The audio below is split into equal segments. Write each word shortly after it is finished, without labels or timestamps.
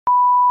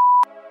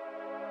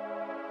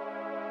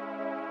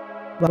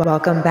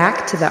Welcome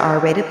back to the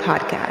R-Rated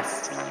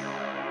Podcast.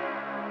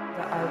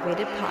 The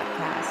R-Rated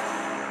Podcast.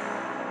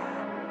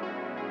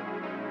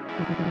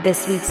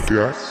 This week's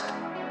guest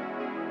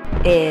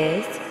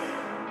is...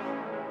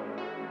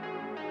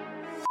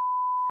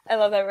 I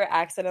love that we're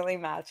accidentally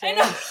matching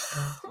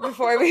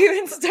before we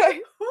even start.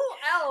 Who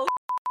else?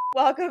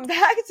 Welcome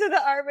back to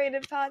the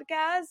R-Rated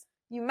Podcast.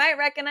 You might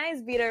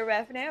recognize Vita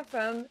Refner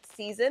from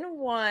season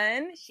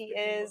 1. She's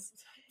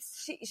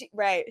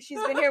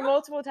been here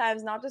multiple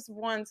times, not just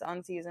once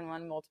on season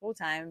 1, multiple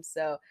times.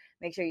 So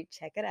make sure you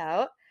check it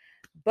out.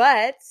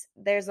 But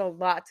there's a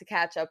lot to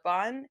catch up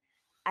on.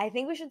 I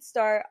think we should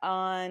start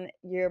on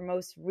your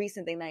most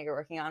recent thing that you're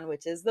working on,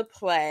 which is the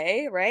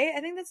play, right?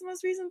 I think that's the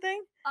most recent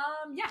thing.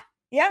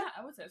 Yeah,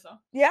 I would say so.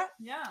 Yeah?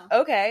 Yeah.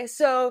 Okay,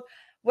 so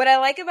what I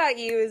like about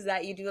you is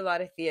that you do a lot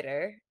of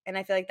theater, and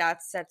I feel like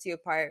that sets you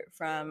apart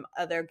from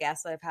other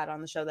guests that I've had on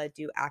the show that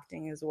do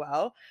acting as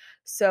well.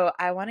 So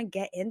I want to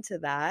get into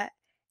that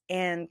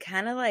and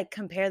kind of like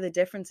compare the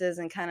differences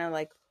and kind of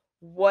like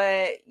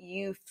what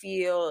you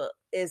feel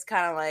is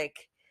kind of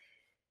like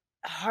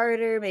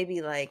harder,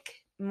 maybe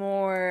like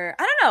more,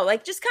 I don't know,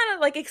 like just kind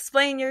of like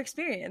explain your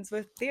experience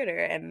with theater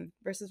and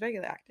versus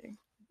regular acting.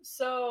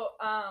 So,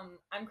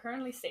 I'm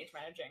currently stage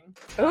managing.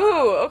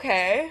 Ooh,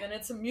 okay. And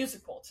it's a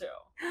musical too.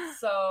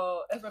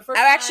 So, it's my first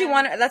I actually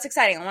time. that's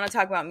exciting. I want to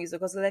talk about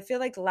musicals because I feel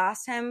like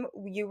last time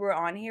you were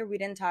on here, we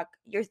didn't talk.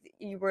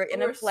 You were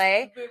in a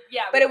play,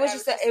 but it was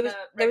just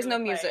there was no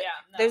music.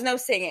 Yeah, There's no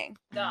singing.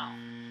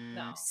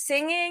 No.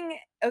 Singing,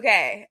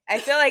 okay. I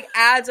feel like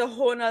adds a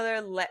whole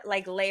nother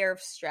layer of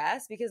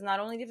stress because not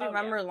only do you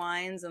remember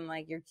lines and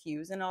like your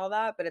cues and all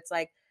that, but it's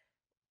like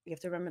you have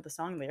to remember the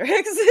song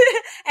lyrics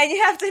and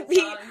you have to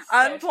be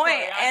on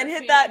point and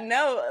hit that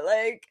note.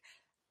 Like,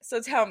 so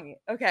tell me,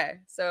 okay,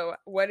 so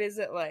what is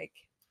it like?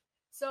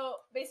 So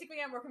basically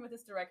I'm working with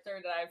this director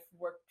that I've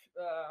worked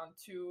on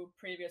 2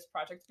 previous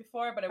projects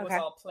before, but it was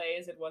all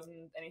plays. It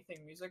wasn't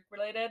anything music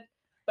related.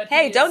 But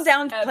hey, don't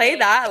downplay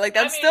that. Like,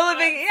 that's still a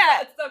big,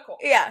 it's still cool.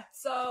 Yeah.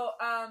 So,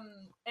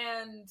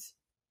 and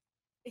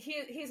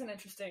he's an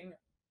interesting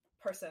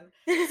person.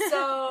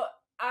 So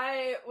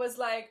I was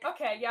like,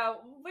 okay, yeah,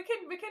 we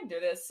can do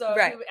this. So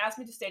he asked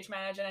me to stage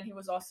manage, and then he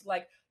was also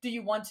like, do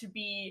you want to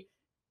be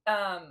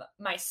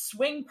my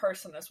swing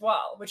person as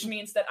well? Which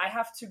means that I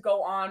have to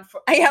go on for...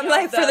 I am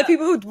like, for the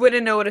people who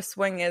wouldn't know what a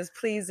swing is,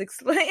 please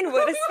explain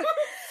what a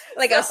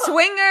like a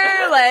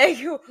swinger, like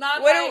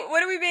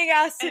what are we being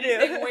asked to do?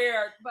 Anything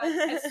weird, but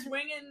a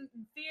swing in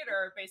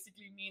theater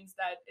basically means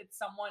that it's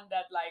someone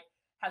that like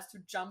has to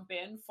jump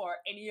in for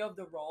any of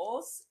the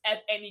roles at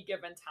any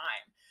given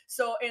time.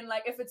 So in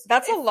like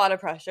that's a lot of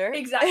pressure.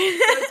 Exactly. So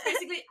it's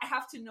basically I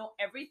have to know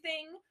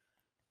everything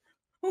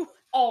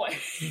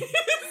always.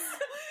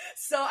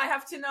 So I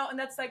have to know, and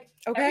that's like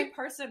every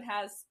person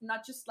has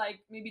not just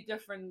like maybe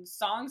different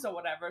songs or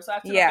whatever. So I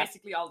have to know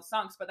basically all the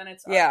songs, but then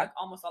it's like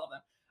almost all of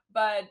them.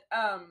 But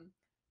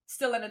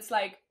still, and it's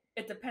like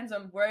it depends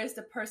on where is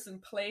the person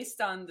placed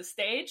on the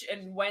stage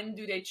and when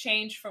do they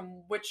change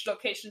from which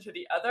location to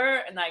the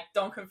other, and like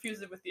don't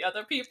confuse it with the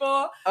other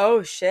people.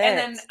 Oh shit. And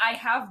then I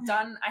have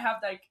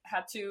like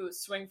had to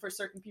swing for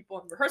certain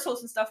people in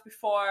rehearsals and stuff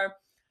before.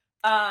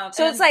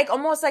 So it's like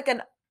almost like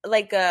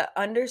a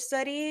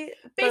understudy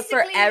but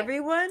for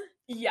everyone?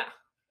 Yeah.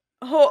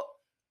 Oh,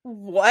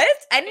 what?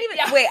 I didn't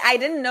even wait, I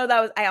didn't know that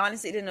was I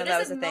honestly didn't know that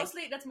was a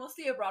thing. That's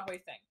mostly a Broadway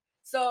thing.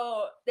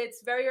 So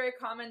it's very, very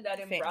common that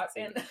in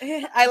Broadway.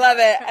 I love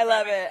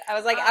it. I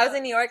was like, I was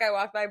in New York. I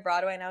walked by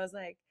Broadway and I was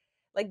like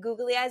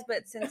googly eyes.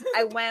 But since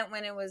I went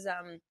when it was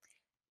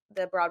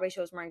the Broadway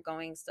shows weren't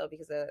going still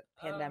because of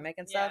pandemic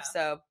and stuff.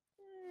 So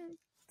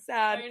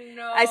sad. I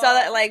know. I saw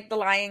that like the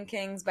Lion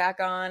King's back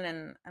on,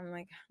 and I'm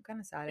like, I'm kind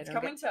of sad. It's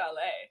coming to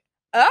LA.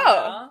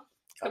 Oh,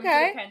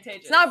 okay.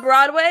 It's not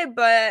Broadway,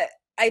 but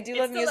I do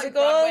love musicals. Like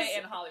Broadway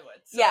in Hollywood.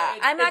 So yeah,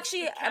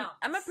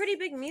 I'm a pretty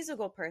big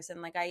musical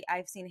person. Like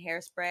I've seen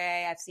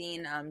Hairspray, I've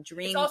seen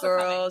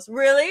Dreamgirls.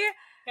 Really?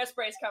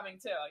 Hairspray is coming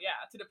too. Yeah,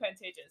 to the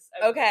Pantages.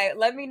 Okay,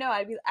 let me know.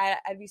 I'd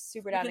be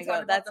super down to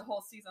go. That's the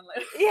whole season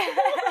later.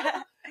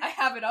 Yeah, I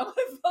have it on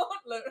my phone.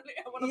 Literally,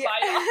 I want to buy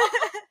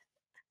it.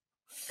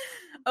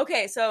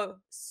 Okay, so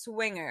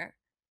swinger.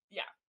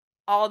 Yeah.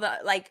 All the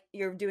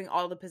you're doing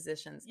all the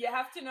positions. You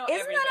have to know.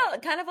 Isn't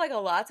that kind of like a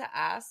lot to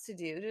ask to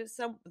do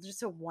to just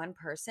to one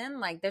person?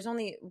 Like, there's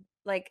only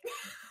like,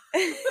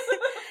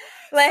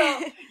 so,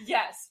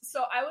 yes.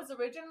 So I was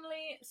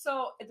originally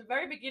at the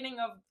very beginning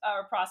of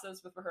our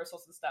process with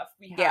rehearsals and stuff.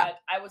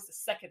 I was the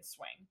second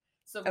swing,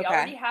 so we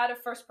already had a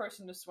first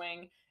person to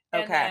swing.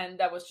 And then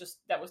that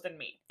was then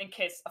me in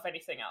case of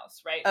anything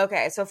else, right?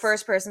 Okay, so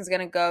first person's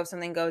gonna go if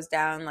something goes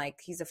down, like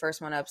he's the first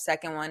one up.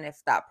 Second one,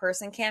 if that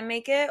person can't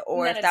make it,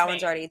 or if that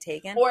one's already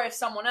taken, or if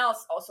someone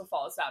else also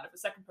falls out. If a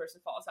second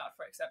person falls out,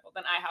 for example,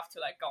 then I have to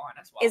like go on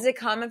as well. Is it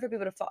common for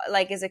people to fall?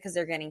 Like, is it because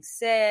they're getting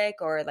sick,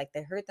 or like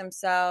they hurt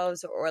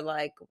themselves, or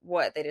like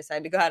what they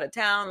decide to go out of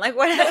town? Like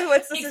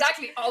what's the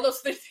exactly all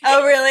those things?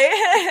 Oh, really?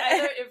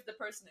 Either if the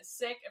person is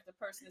sick, if the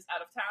person is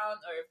out of town,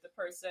 or if the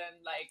person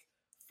like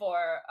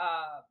for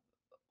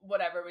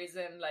whatever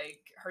reason,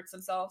 like hurts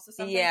themselves or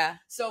something. Yeah.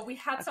 So we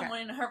had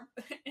someone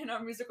in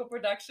our musical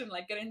production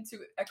like get into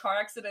a car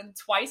accident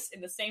twice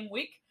in the same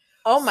week.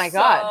 Oh my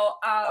God.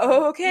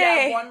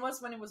 Okay. Yeah, one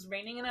was when it was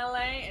raining in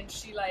LA, and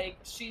she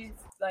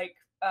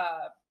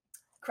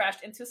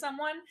crashed into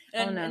someone,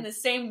 and in the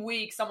same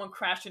week someone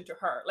crashed into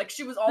her. Like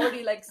she was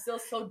already like still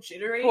so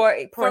jittery.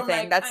 Poor thing.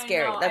 Like, that's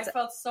scary. I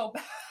felt so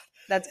bad.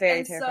 That's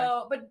very terrifying.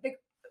 So, but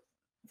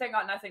thank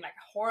God nothing like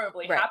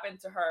horribly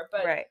happened to her.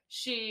 But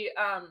she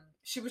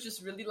was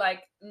just really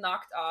like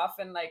knocked off,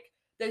 and like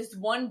there's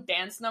one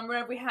dance number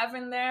that we have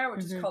in there,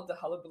 which is called the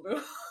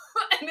Hullabaloo.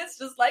 And it's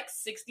just like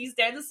 60s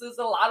dances,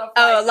 a lot of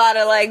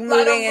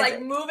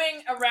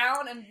moving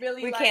around, and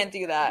really we can't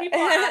do that. People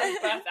are out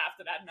of breath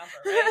after that number,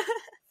 right?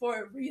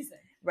 For a reason,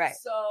 right?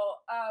 So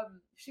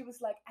she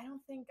was like, I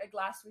don't think like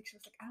last week she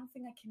was like, I don't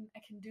think I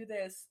can do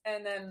this,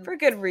 and then for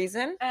good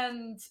reason.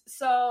 And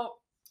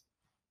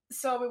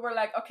so we were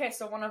like, okay,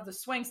 so one of the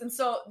swings, and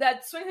so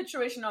that swing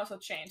situation also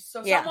changed.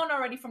 So someone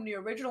already from the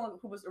original,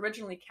 who was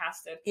originally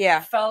casted,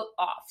 fell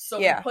off. So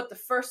we put the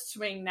first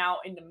swing now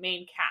in the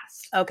main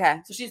cast.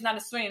 Okay. So she's not a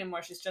swing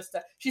anymore. She's just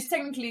she's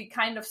technically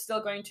kind of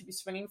still going to be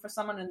swinging for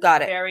someone in the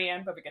very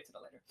end, but we get to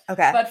that later.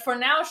 Okay. But for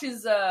now,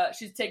 she's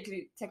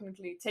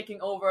technically taking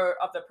over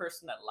of the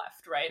person that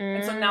left, right?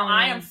 And so now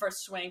I am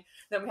first swing.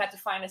 Then we had to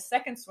find a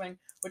second swing,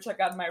 which I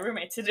got my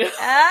roommate to do.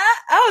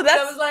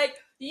 I was like,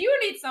 you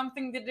need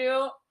something to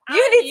do.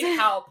 I need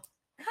help.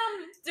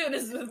 Come do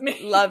this with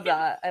me. Love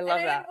that. I love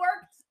that. It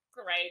worked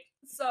great.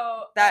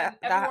 So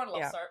everyone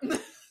loves her.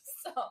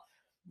 So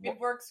it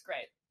works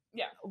great.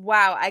 Yeah.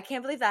 Wow, I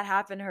can't believe that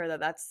happened to her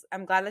though.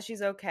 I'm glad that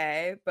she's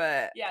okay,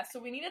 but yeah, so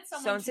we needed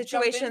someone. So in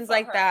situations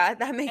like her.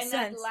 That makes sense.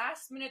 And that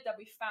last minute that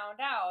we found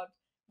out,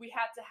 we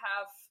had to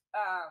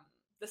have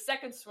the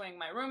second swing,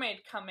 my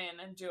roommate, come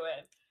in and do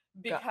it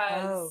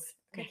because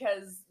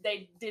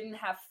they didn't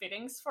have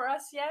fittings for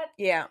us yet.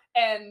 Yeah.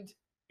 And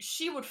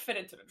she would fit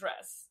into the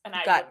dress, and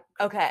I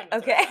would okay.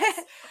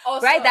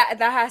 Also, right, that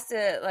has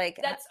to like.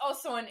 That's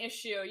also an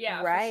issue,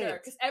 yeah, right. For sure.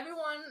 Because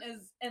everyone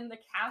is in the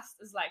cast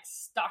is like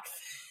stuck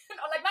thin,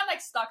 or like not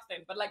like stuck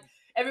thin, but like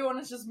everyone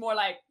is just more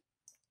like,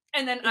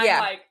 and then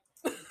I'm like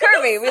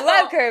curvy. We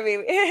love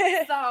curvy.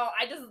 So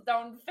I just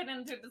don't fit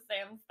into the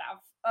same stuff.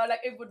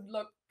 Like it would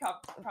look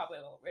probably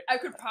a little weird. I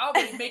could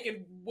probably make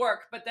it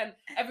work, but then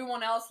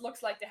everyone else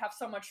looks like they have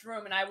so much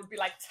room, and I would be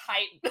like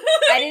tight.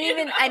 I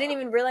didn't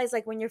even realize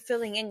like when you're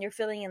filling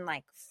in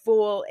like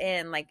full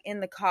in, like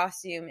in the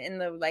costume, in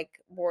the like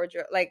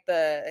wardrobe, like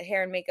the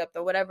hair and makeup,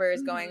 the whatever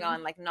is going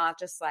on, like not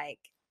just like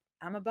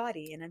I'm a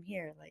body and I'm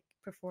here like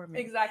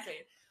performing. Exactly.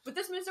 But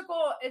this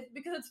musical,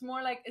 because it's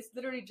more like it's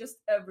literally just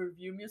a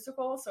review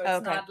musical, so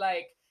it's not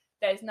like.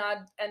 There's not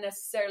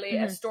necessarily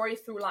a story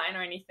through line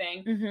or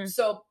anything. Mm-hmm.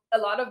 So a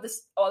lot of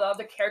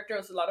the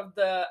characters, a lot of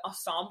the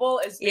ensemble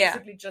is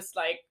basically just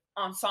like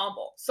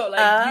ensemble. So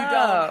like you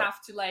don't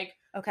have to like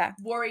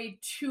worry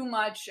too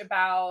much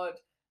about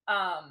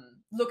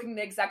looking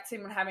the exact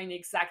same and having the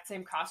exact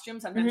same costume.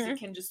 Sometimes you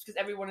can just, because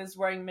everyone is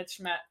wearing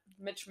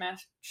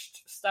mismatched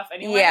stuff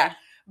anyway. Yeah.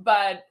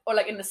 But or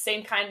like in the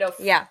same kind of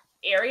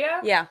area.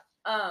 Yeah.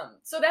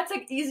 So that's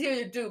like easier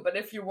to do, but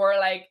if you were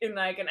like in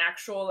like an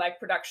actual like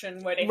production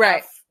where they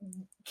have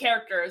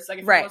characters, like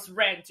if it was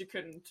Rent,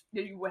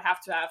 you would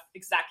have to have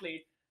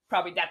exactly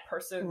probably that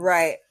person's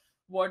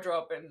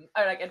wardrobe and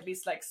or like at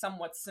least like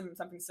somewhat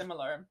something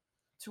similar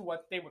to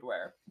what they would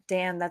wear.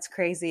 Damn, that's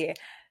crazy.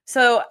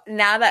 So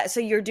now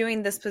so you're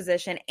doing this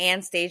position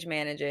and stage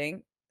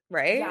managing,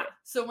 right? Yeah.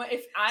 So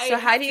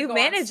how do you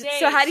manage?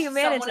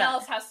 Someone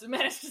else has to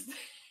manage the stage.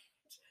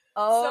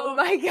 Oh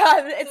my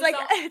God! It's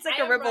like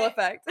a ripple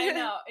effect. I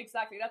know,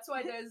 exactly. That's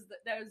why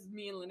there's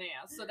me and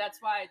Linnea. So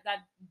that's why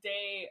that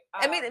day.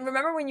 I mean,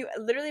 remember when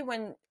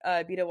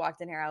Bita walked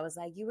in here? I was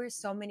like, you wear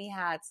so many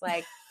hats.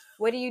 Like,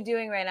 what are you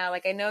doing right now?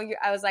 Like, I know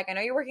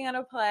you're working on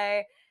a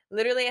play.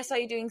 Literally, I saw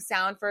you doing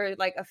sound for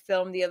like a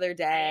film the other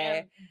day. I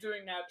am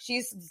doing that.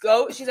 She's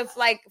a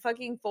like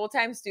fucking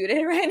full-time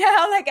student right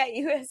now, like at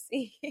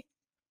USC.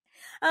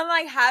 I'm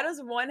like, how does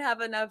one have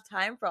enough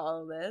time for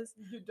all of this?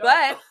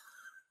 But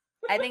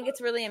I think it's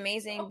really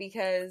amazing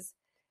because,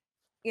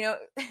 you know,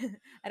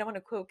 I don't want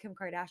to quote Kim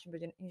Kardashian, but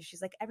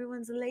she's like,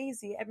 everyone's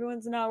lazy.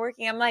 Everyone's not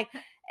working. I'm like,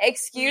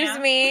 excuse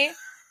me.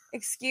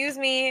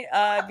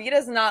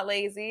 Vita's not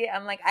lazy.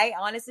 I'm like, I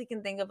honestly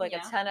can think of like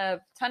a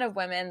ton of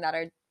women that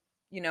are,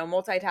 you know,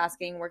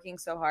 multitasking, working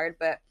so hard,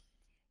 but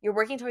you're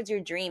working towards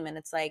your dream. And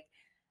it's like,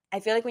 I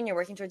feel like when you're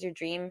working towards your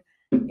dream,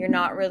 you're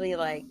not really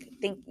like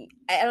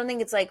I don't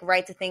think it's like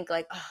right to think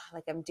like, oh,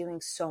 like I'm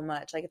doing so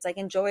much. Like it's like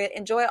enjoy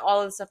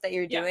all of the stuff that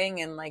you're doing,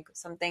 and like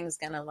something's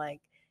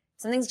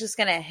just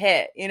gonna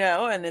hit, you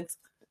know. And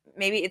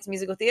maybe it's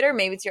musical theater,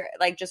 maybe it's your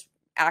like just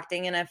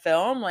acting in a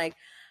film, like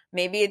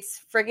maybe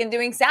it's freaking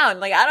doing sound.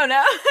 Like I don't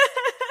know.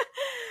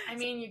 I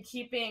mean, you're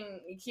keeping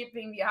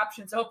the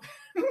options open.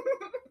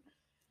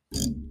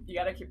 You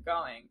gotta keep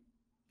going.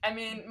 I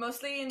mean,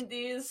 mostly in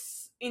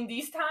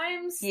these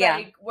times, Yeah.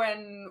 like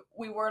when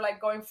we were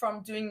like going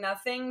from doing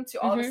nothing to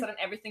all of a sudden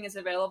everything is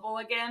available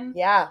again.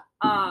 Yeah.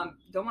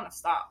 Don't want to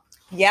stop.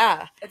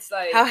 Yeah. It's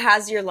like, how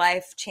has your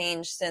life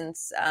changed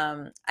since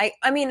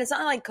I mean, it's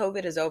not like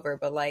COVID is over,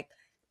 but like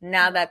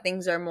now that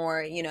things are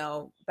more, you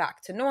know,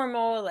 back to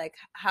normal, like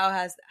how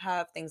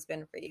have things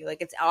been for you?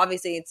 Like, it's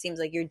obviously, it seems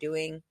like you're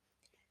doing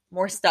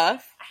more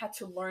stuff. I had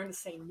to learn to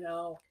say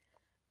no.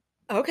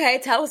 Okay,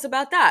 tell us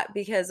about that,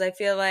 because I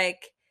feel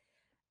like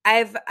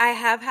I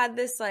have had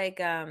this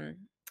like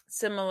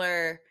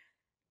similar,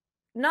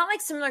 not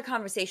like similar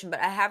conversation, but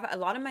I have a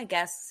lot of my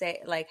guests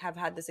say, like, have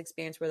had this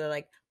experience where they're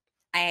like,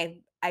 I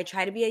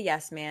try to be a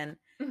yes man,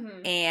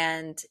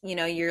 and you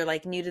know, you're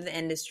like new to the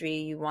industry,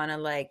 you want to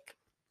like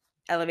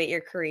elevate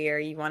your career,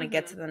 you want to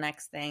get to the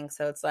next thing,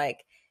 so it's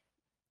like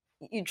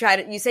you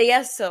say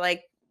yes to,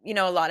 like, you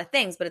know, a lot of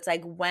things, but it's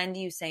like, when do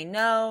you say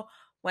no?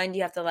 When do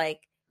you have to, like,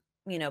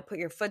 you know, put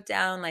your foot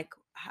down?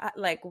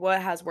 Like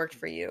what has worked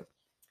for you?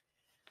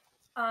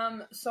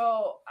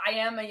 So I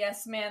am a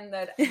yes man.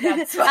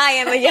 That's why I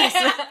am a yes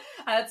man.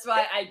 That's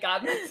why I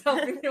got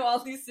myself into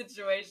all these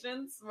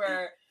situations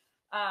where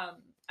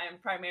I'm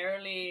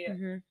primarily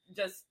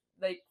just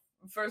like,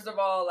 first of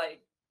all,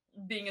 like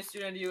being a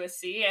student at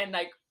USC, and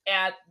like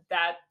at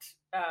that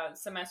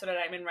semester that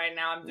I'm in right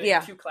now, I'm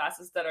doing 2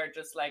 classes that are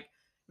just like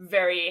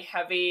very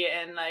heavy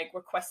and like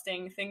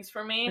requesting things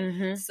from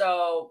me.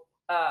 So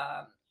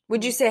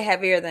would you say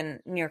heavier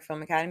than New York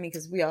Film Academy?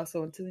 Because we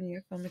also went to the New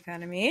York Film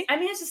Academy. I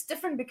mean, it's just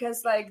different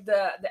because like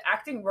the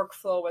acting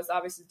workflow was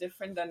obviously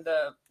different than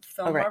the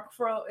film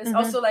workflow. It's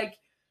also like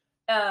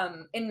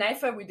in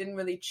NYFA we didn't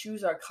really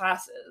choose our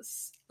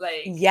classes.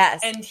 Like,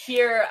 yes. And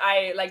here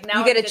I like, now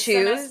you get to this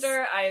choose.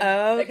 Semester,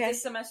 like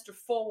this semester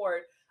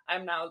forward,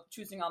 I'm now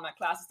choosing all my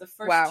classes. The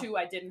first 2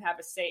 I didn't have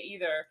a say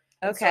either.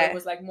 And so it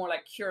was like more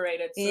like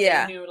curated. So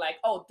they knew like,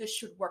 oh, this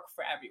should work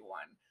for everyone.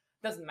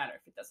 Doesn't matter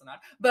if it does or not,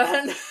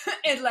 but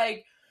it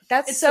like,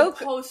 that's it's so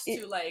supposed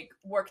to like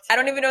work together. I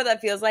don't even know what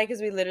that feels like,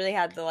 because we literally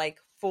had the like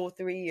full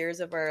 3 years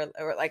of our,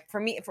 or like for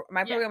me, for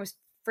my program was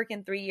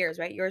freaking 3 years,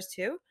 right? Yours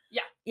too?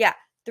 Yeah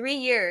 3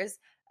 years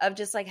of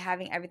just like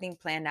having everything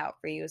planned out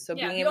for you. So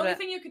being able the only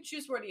thing you could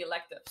choose were the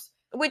electives,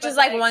 which is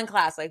like one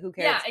class, like who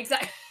cares? Yeah,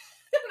 exactly.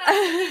 Not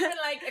even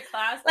like a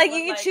class. Like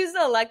you could choose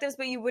the electives,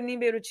 but you wouldn't even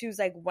be able to choose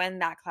like when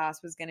that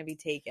class was going to be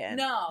taken.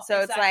 No, so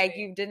it's like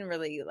you didn't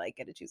really like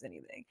get to choose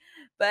anything.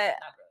 But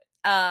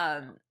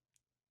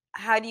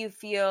how do you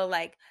feel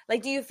like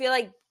do you feel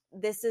like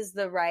this is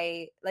the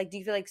right, like, do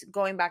you feel like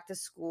going back to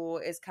school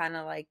is kind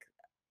of like,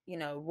 you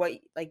know,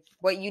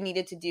 what you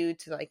needed to do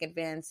to like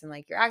advance in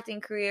like your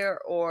acting career,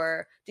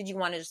 or did you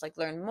want to just like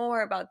learn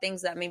more about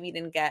things that maybe you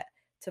didn't get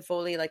to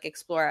fully like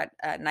explore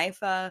at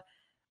NYFA,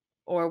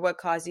 or what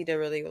caused you to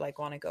really like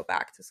want to go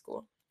back to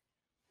school?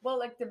 Well,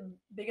 like the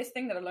biggest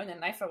thing that I learned in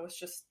NYFA was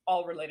just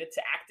all related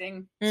to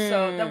acting.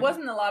 So there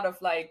wasn't a lot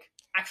of like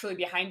actually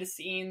behind the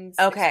scenes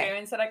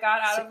experience that I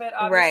got out of it,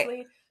 obviously.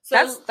 Right.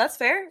 So that's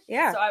fair.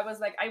 Yeah. So I was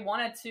like, I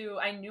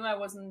knew I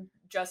wasn't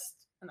just,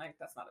 and like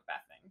that's not a bad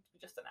thing to be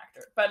just an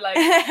actor, but like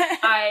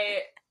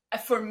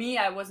for me,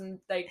 I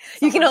wasn't like,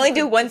 you can only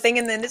do one thing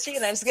in the industry,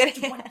 and I'm just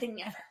kidding. One thing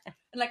ever.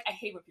 And like, I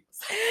hate what people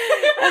say.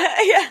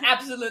 Yeah.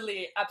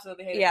 Absolutely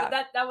hate it.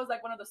 But that was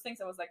like one of those things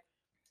I was like,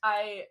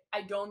 I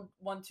don't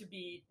want to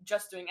be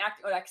just doing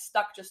acting, or like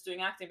stuck just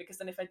doing acting, because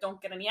then if I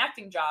don't get any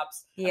acting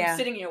jobs, I'm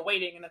sitting here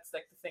waiting, and that's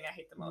like the thing I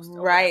hate the most.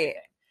 Right.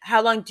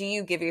 How long do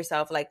you give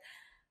yourself?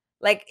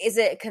 Like, is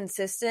it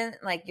consistent,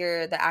 like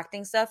the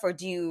acting stuff, or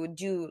do you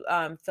do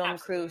film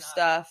crew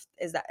stuff?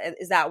 Is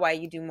that why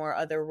you do more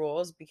other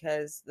roles,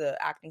 because the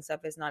acting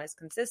stuff is not as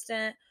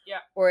consistent? Yeah.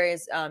 Or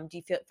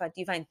do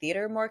you find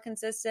theater more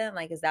consistent?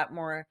 Like, is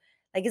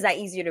that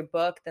easier to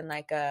book than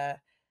like a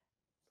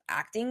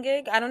acting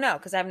gig? I don't know,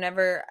 because I've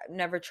never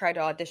tried to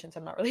audition, so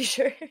I'm not really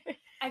sure.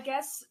 I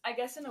guess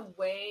in a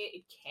way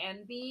it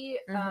can be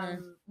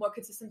more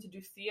consistent to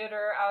do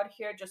theater out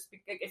here, just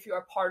if you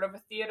are part of a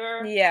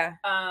theater,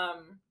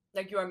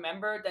 like you're a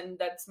member, then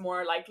that's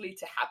more likely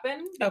to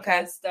happen,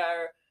 because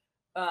they're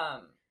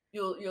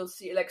you'll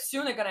see, like,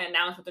 soon they're gonna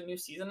announce what the new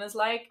season is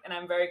like, and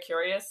I'm very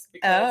curious,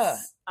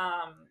 because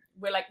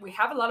we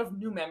have a lot of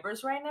new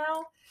members right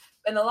now,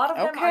 and a lot of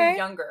them are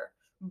younger.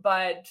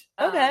 But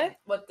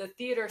what the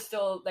theater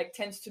still like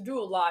tends to do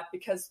a lot,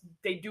 because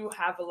they do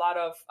have a lot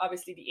of,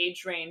 obviously the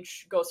age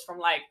range goes from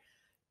like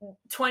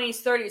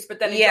 20s, 30s, but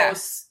then it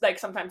goes like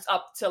sometimes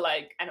up to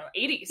like, I don't know,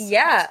 80s.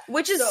 Yeah,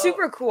 which is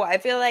super cool. I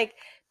feel like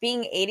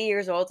being 80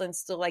 years old and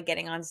still like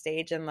getting on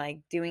stage and like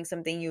doing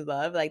something you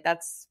love, like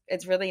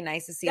it's really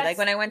nice to see. Like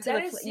when I went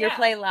to your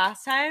play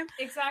last time,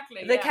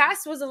 exactly, the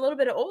cast was a little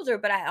bit older,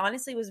 but I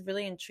honestly was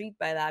really intrigued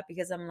by that,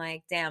 because I'm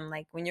like, damn,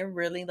 like when you're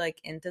really like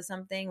into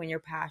something, when you're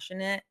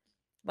passionate,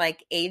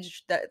 like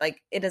age, that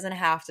like it doesn't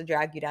have to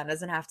drag you down, it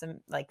doesn't have to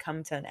like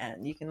come to an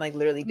end. You can like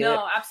literally do it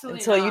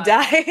until you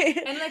die.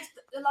 And like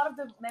a lot of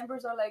the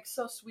members are like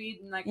so sweet,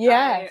 and like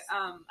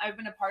I've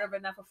been a part of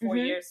it now for 4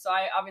 years, so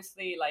I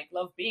obviously like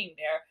love being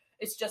there.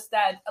 It's just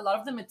that a lot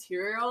of the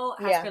material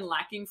has been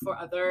lacking for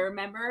other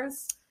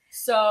members.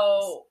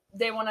 So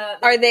they want to.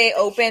 Are they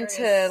open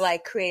to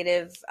like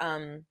creative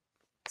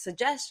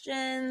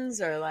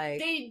suggestions or like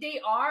they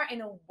are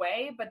in a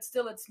way, but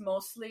still it's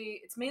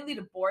mainly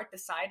the board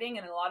deciding,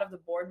 and a lot of the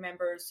board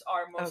members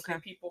are mostly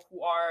people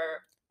who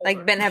are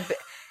older. Like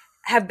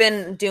have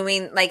been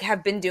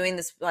doing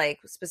this like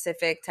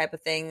specific type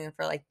of thing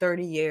for like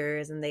 30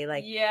 years, and they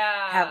like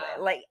have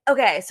like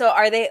so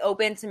are they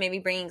open to maybe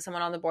bringing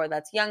someone on the board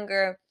that's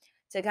younger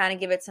to kind of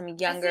give it some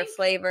younger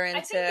flavor into?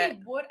 I think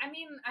they would. I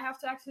mean, I have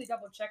to actually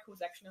double check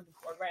who's actually on the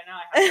board right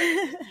now. I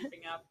haven't been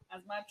keeping up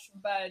as much,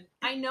 but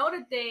I know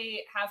that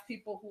they have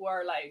people who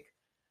are like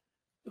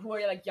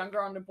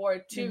younger on the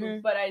board too.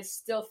 But I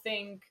still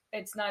think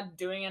it's not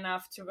doing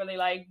enough to really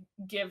like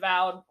give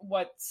out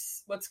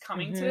what's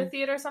coming to the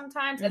theater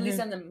sometimes, at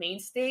least on the main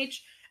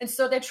stage. And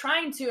so they're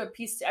trying to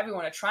appease to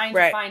everyone. They're trying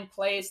to find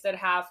plays that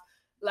have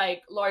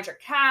like larger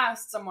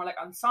casts, some more like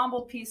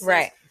ensemble pieces,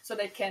 so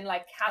they can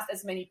like cast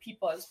as many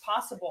people as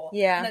possible.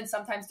 And then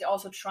sometimes they're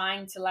also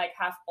trying to like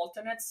have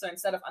alternates. So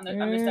instead of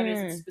understudies,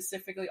 it's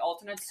specifically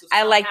alternates. So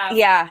I like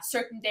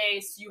certain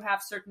days, you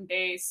have certain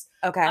days.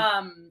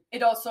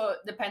 It also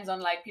depends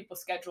on like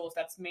people's schedules.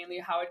 That's mainly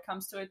how it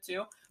comes to it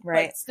too.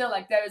 But still,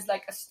 like there's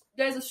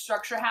a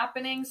structure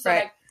happening. So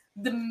like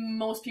the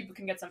most people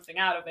can get something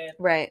out of it.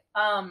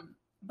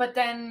 But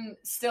then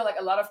still, like,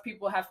 a lot of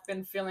people have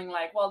been feeling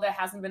like, well, there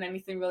hasn't been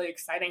anything really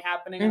exciting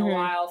happening in a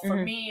while for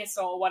me,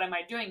 so what am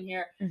I doing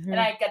here? And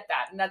I get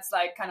that, and that's,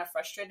 like, kind of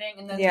frustrating.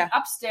 And then the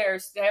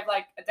upstairs, they have,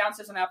 like, a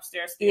downstairs and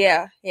upstairs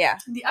theater.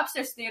 The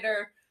upstairs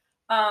theater,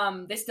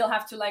 they still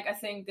have to, like, I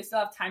think they still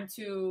have time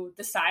to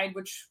decide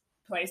which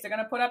place they're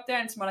going to put up there,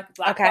 and it's more like a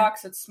black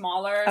box. It's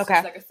smaller, so it's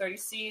like a 30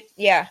 seat.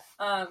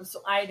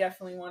 So I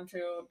definitely want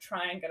to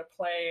try and get a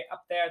play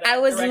up there. I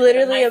was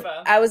literally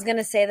I was going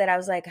to say that. I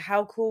was like,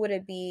 how cool would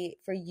it be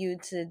for you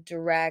to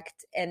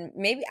direct, and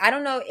maybe I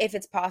don't know if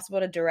it's possible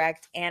to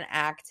direct and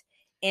act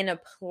in a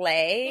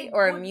play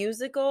or a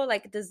musical.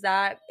 Like, does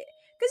that,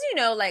 because you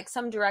know, like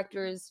some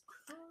directors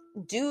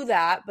do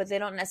that, but they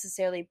don't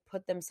necessarily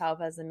put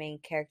themselves as the main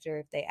character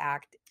if they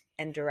act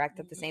and direct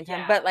at the same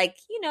time. But like,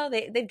 you know,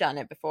 they've done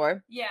it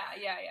before.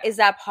 Is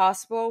that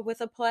possible with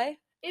a play?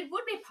 It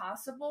would be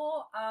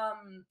possible.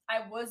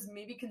 I was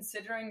maybe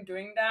considering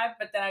doing that,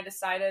 but then I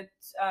decided,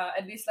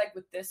 at least like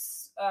with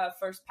this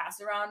first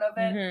pass around of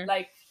it,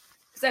 like,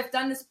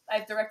 because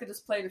I've directed this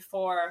play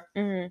before.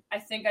 I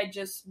think I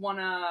just want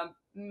to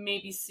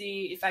maybe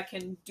see if I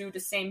can do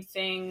the same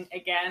thing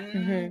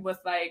again with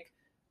like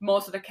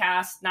most of the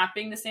cast not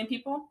being the same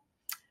people.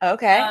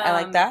 I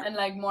like that. And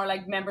like more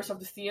like members of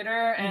the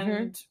theater.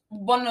 And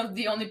one of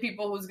the only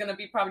people who's going to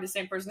be probably the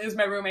same person is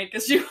my roommate,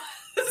 because she was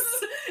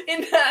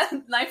in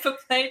the Life of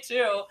Play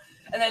too.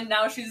 And then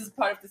now she's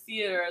part of the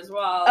theater as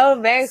well. Oh,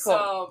 very cool.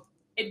 So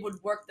it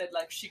would work that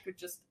like she could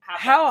just have.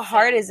 How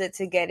hard is it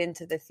to get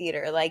into the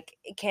theater? Like,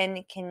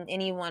 can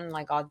anyone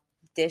like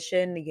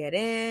audition to get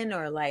in,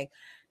 or like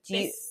do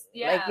you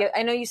like?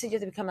 I know you said you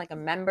have to become like a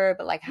member,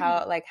 but like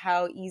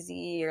how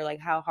easy or like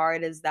how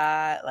hard is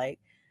that? Like,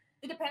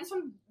 it depends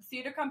from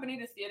theater company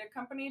to theater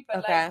company,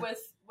 but like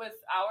with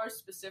ours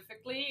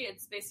specifically,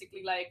 it's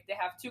basically like they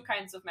have two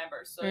kinds of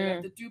members. So you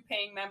have the due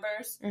paying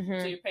members,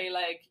 so you pay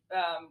like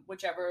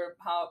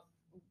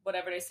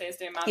whatever they say is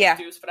the amount of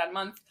dues for that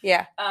month.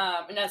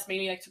 And that's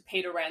mainly like to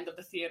pay the rent of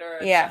the theater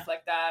and stuff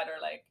like that, or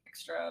like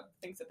extra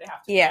things that they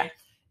have to pay.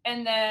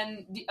 And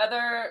then the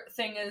other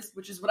thing is,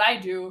 which is what I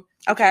do,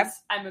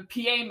 is I'm a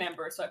PA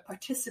member, so a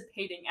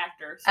participating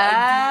actor. So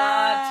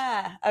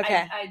I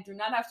do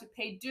not have to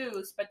pay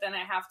dues, but then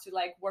I have to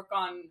like work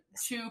on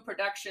 2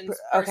 productions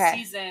per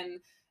season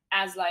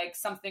as like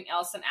something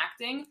else in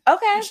acting.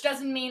 Which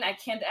doesn't mean I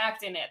can't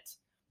act in it.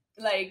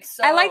 Like,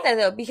 so I like that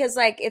though, because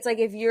like it's like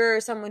if you're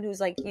someone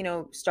who's like, you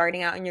know,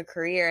 starting out in your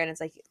career, and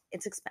it's like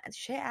it's expensive,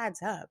 shit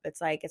adds up.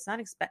 It's like it's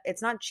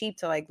not cheap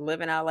to like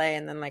live in LA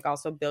and then like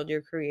also build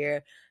your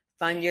career,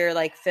 fund your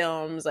like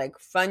films, like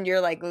fund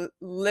your like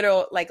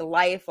literal like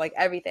life, like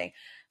everything.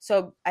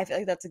 So I feel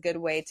like that's a good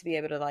way to be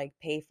able to like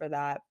pay for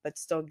that, but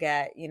still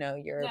get, you know,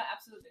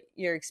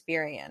 your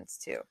experience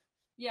too.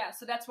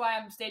 So that's why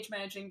I'm stage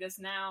managing this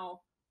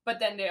now. But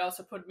then they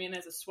also put me in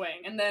as a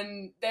swing, and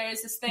then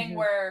there's this thing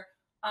where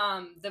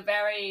the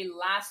very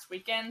last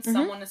weekend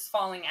someone is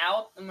falling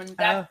out, and when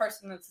that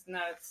person this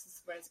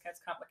is where it gets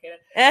complicated.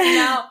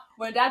 Now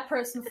when that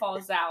person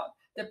falls out,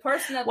 the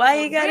person that why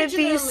you gotta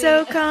be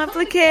so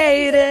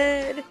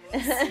complicated?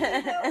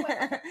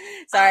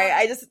 Sorry,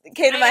 I just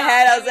came to my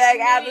head. I was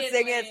like, I have to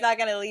sing it. It's not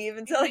gonna leave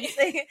until I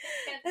sing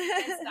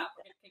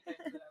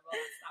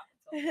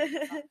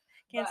it.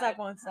 Can't stop,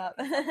 won't stop.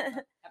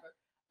 Ever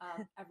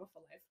for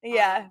life.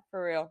 Yeah,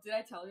 for real. Did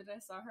I tell you that I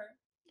saw her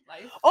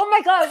live? Oh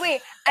my god,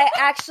 wait. I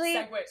actually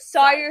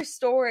saw your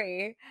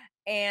story,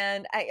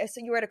 and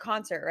so you were at a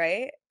concert,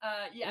 right?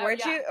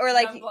 Weren't you? Or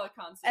like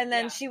concert, and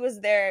then she was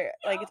there,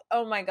 like,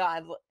 oh my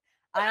god.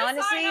 I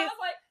honestly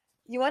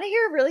you want to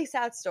hear a really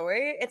sad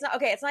story? It's not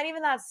okay, it's not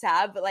even that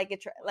sad, but like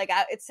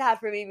it's sad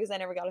for me because I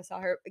never got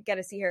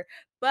to see her.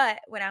 But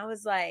when I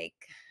was like,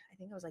 I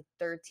think I was like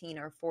 13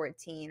 or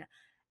 14,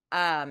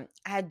 I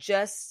had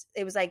just,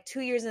 it was like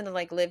 2 years into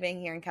like living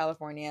here in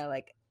California.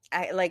 Like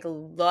I like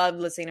loved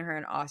listening to her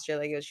in Austria.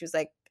 Like she was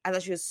like, I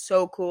thought she was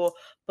so cool.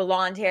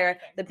 Blonde hair,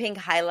 the pink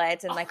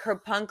highlights, and like her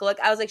punk look.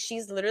 I was like,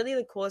 she's literally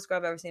the coolest girl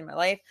I've ever seen in my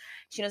life.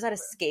 She knows how to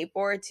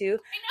skateboard too.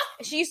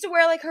 She used to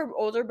wear like her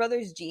older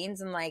brother's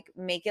jeans and like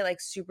make it like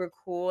super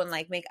cool and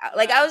like make,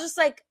 like, I was just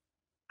like,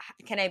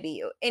 can I be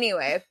you?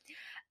 Anyway,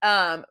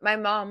 my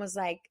mom was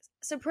like,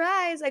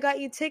 surprise, I got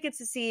you tickets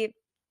to see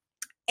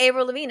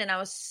Avril Lavigne. And I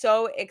was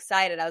so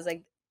excited. I was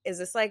like, is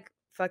this like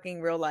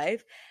fucking real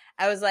life?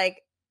 I was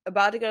like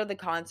about to go to the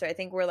concert. I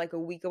think we're like a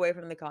week away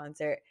from the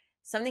concert.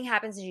 Something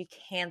happens and she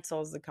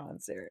cancels the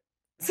concert.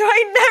 So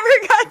I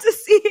never got to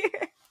see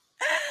her.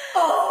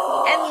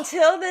 Oh.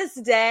 Until this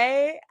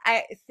day,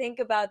 I think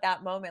about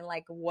that moment,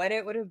 like what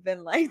it would have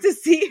been like to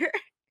see her.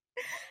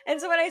 And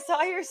so when I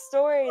saw your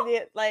story,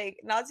 like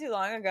not too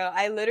long ago,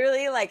 I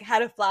literally like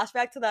had a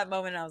flashback to that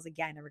moment. And I was like,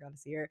 yeah, I never got to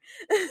see her.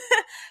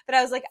 But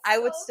I was like, I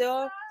would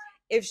still,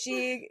 if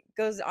she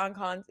goes on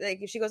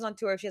if she goes on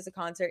tour, if she has a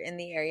concert in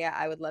the area,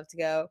 I would love to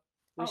go.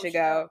 We should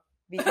go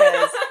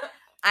because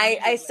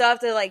I still have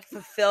to like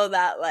fulfill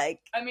that.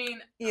 Like, I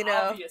mean, you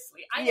know,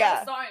 obviously, I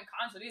never saw her in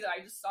concert either.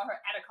 I just saw her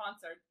at a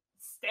concert.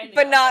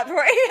 But not for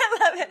I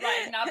love it.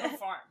 Like not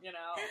perform, you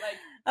know.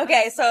 Like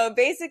okay, so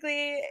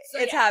basically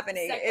it's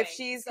happening. Segue. If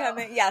she's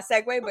coming,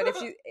 segue. But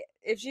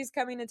if she's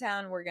coming to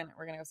town, we're gonna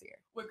go see her.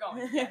 We're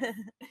going. Yes.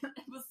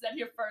 We'll set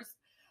here first.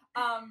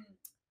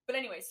 But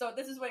anyway, so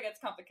this is where it gets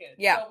complicated.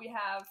 Yeah. So we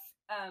have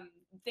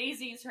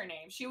Daisy is her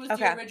name. She was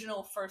the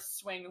original first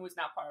swing who is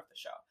now part of the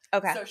show.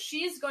 Okay. So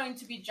she's going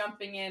to be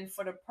jumping in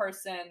for the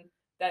person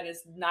that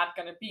is not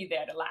going to be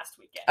there the last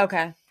weekend.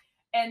 Okay.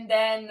 And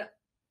then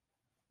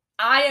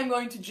I am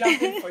going to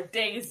jump in for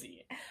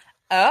Daisy.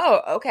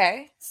 Oh,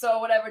 okay. So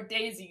whatever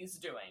Daisy is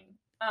doing.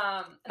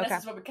 And this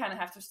is what we kind of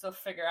have to still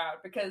figure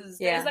out because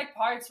there's like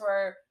parts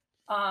where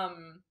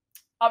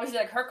obviously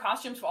like her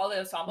costumes for all the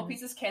ensemble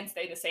pieces can't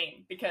stay the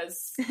same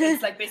because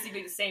it's like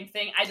basically the same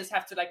thing. I just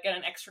have to like get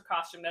an extra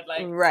costume that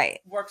like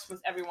works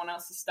with everyone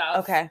else's stuff.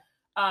 Okay.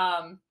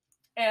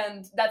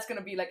 And that's going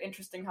to be like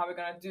interesting how we're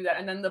going to do that.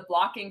 And then the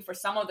blocking for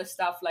some of the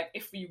stuff, like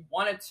if we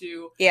wanted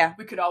to,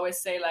 we could always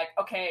say like,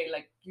 okay,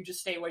 like you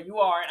just stay where you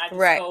are. And I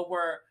just go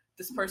where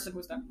this person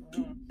who's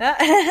not.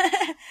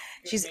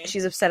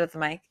 She's upset at the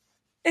mic.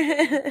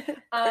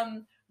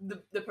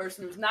 The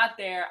person who's not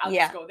there, I'll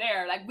just go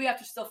there. Like we have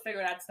to still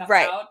figure that stuff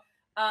out.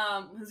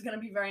 This is going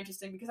to be very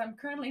interesting because I'm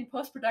currently in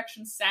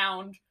post-production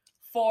sound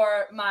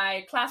for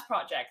my class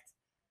project.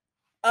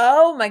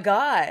 Oh my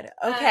god.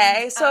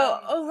 Okay.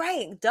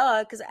 Right.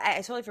 Duh. Because I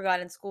totally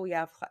forgot in school you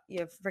have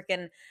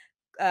freaking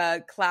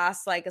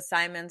class like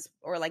assignments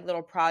or like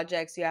little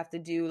projects you have to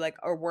do like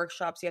or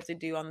workshops you have to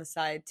do on the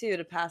side too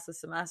to pass the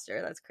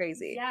semester. That's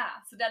crazy. Yeah.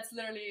 So that's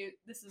literally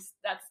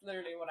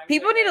what I'm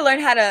People need to learn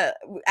how to,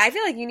 I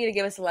feel like you need to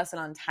give us a lesson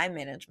on time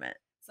management.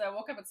 So I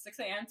woke up at 6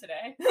 a.m.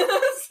 today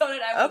so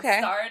that I would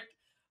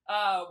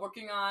start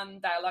working on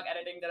dialogue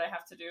editing that I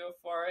have to do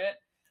for it.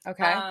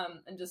 Okay.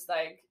 And just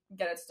like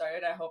get it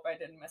started. I hope I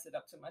didn't mess it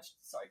up too much.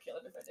 Sorry,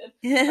 Caleb, if I did.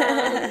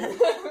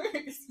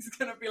 It's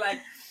gonna be like.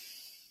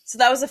 So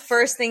that was the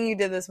first thing you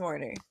did this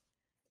morning.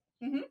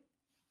 Mm-hmm.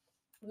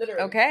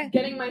 Literally. Okay.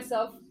 Getting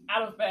myself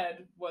out of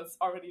bed was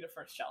already the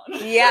first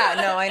challenge. Yeah.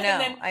 No, I know.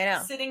 And then I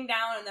know. Sitting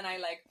down and then I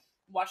like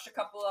watched a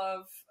couple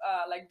of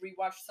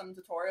rewatched some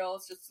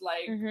tutorials just to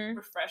like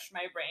refresh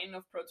my brain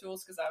of Pro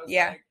Tools because I was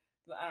like.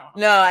 I don't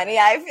know. No,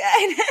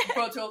 I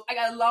Pro Tools.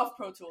 I love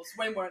Pro Tools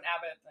way more than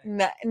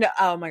Avid. No,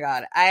 oh my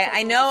god.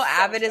 I know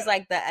Avid is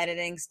like the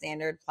editing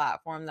standard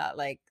platform that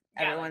like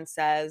everyone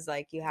says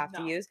like you have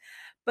to use,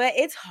 but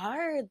it's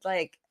hard.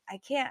 Like I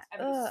can't.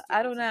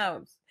 I don't know.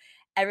 Sometimes.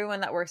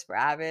 Everyone that works for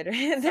Avid,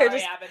 they're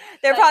like,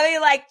 probably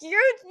like you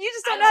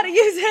just don't know how to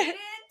use it.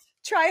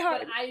 Try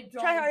hard. But I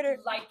don't Try harder.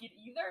 like it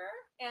either.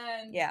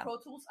 And Pro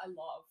Tools I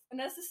love, and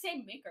that's the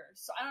same maker.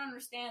 So I don't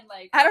understand.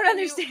 Like I don't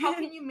understand. How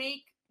can you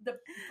make the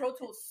Pro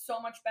Tools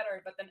so much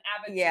better, but then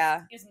Avid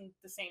just isn't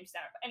the same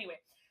standard. But anyway,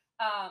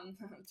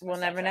 we'll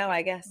never know,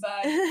 I guess.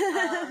 But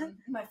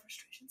my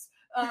frustrations.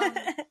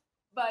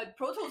 But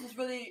Pro Tools is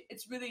really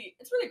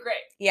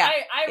great. Yeah,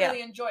 I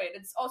really enjoy it.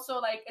 It's also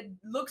like it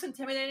looks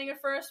intimidating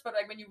at first, but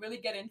like when you really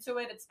get into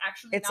it, it's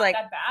actually not like,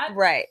 that bad.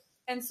 Right.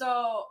 And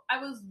so I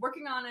was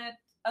working on it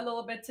a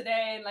little bit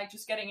today, and like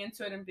just getting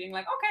into it and being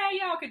like,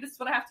 okay, this is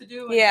what I have to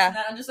do. And and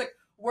I'm just like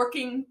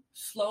working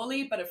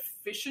slowly but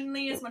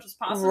efficiently as much as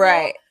possible,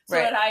 right? So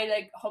that I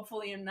like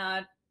hopefully am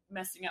not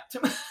messing up too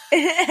much.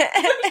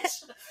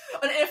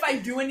 And if I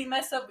do any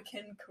mess up, we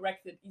can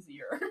correct it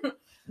easier.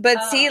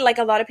 But see, like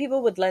a lot of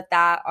people would let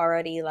that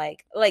already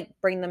like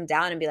bring them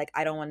down and be like,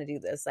 I don't want to do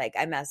this. Like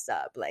I messed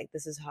up. Like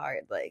this is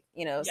hard. Like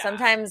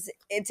sometimes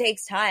it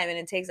takes time and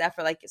it takes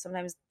effort. Like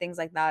sometimes things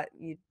like that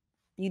you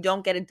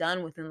don't get it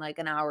done within like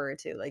an hour or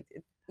two. Like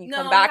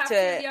come back to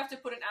it. You have to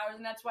put in hours,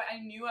 and that's why I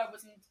knew I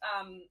wasn't.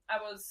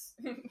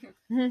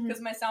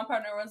 Because my sound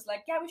partner was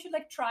like, "Yeah, we should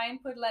like try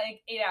and put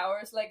like 8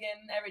 hours like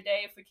in every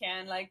day if we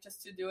can, like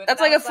just to do it."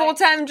 That's like a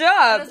full-time job.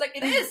 I was like,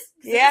 "It is."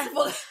 Yeah,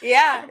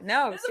 yeah,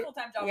 no, it's a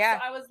full-time job. Yeah.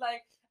 So I was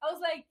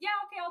like, "Yeah,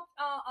 okay,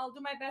 I'll do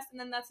my best," and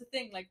then that's the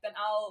thing. Like, then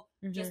I'll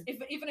just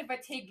even if I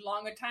take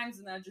longer times,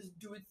 and I'll just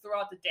do it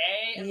throughout the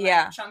day and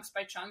like chunks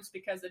by chunks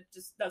because it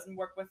just doesn't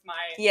work with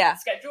my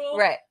schedule.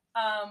 Right.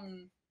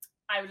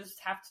 I would just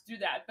have to do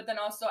that. But then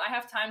also I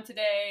have time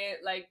today,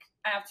 like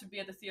I have to be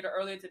at the theater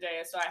earlier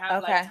today, so I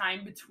have like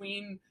time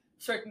between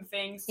certain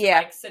things to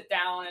like sit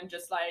down and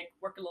just like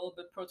work a little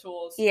bit Pro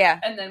Tools. Yeah.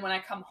 And then when I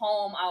come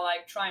home, I'll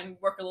like try and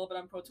work a little bit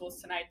on Pro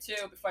Tools tonight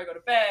too before I go to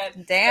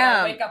bed. Damn.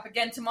 I'll wake up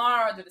again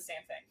tomorrow and do the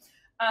same thing.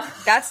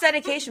 That's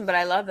dedication, but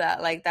I love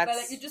that. Like that's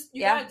but, like,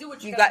 you gotta do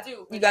what you gotta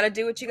do. You gotta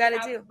do what you gotta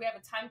do. We have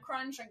a time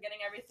crunch on getting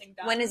everything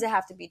done. When does it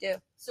have to be due?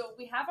 So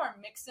we have our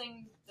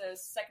mixing the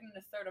 2nd and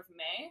the 3rd of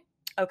May.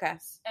 Okay.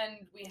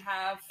 And we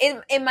have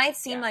it might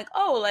seem like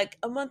like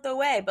a month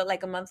away, but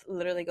like a month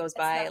literally goes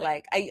by.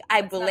 Like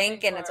I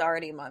blink and it's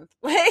already a month.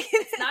 Like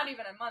it's not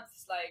even a month,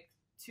 it's like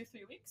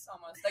 2-3 weeks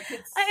almost. Like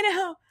it's I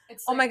know.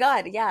 It's oh my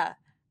god, yeah.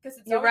 Because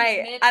you're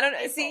right. I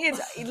don't see it's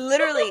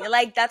literally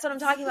like that's what I'm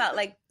talking about.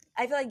 Like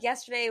I feel like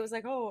yesterday it was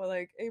like, oh,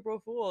 like April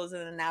Fool's,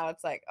 and then now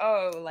it's like,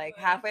 oh, like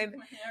halfway, and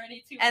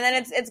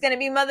then it's gonna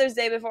be Mother's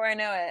Day before I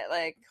know it.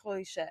 Like,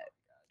 holy shit,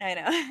 I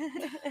know.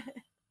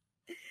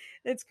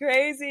 It's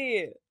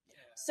crazy.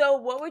 So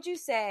what would you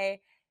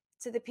say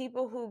to the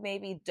people who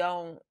maybe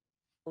don't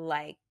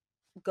like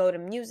go to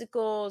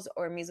musicals,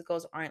 or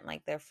musicals aren't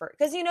like their first?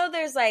 Because you know,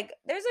 there's a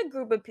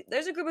group of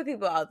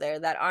people out there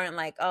that aren't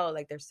like, oh,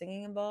 like there's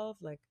singing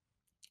involved. Like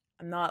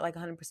I'm not like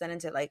 100%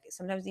 into it. Like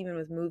sometimes even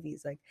with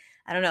movies, like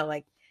I don't know,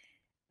 like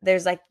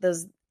there's like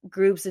those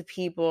groups of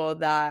people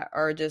that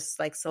are just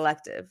like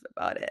selective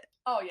about it.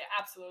 Oh yeah,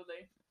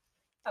 absolutely.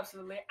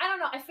 Absolutely. I don't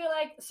know. I feel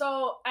like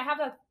so I have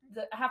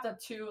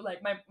that too.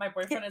 Like my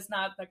boyfriend is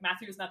not like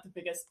Matthew is not the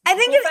biggest. I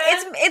think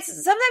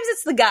it's sometimes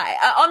it's the guy.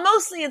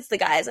 Mostly it's the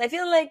guys. I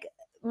feel like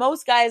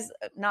most guys,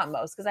 not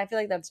most, because I feel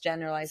like that's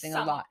generalizing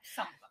a lot.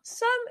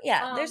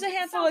 There's a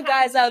handful of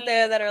guys out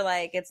there that are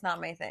like, it's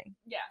not my thing.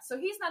 Yeah, so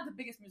he's not the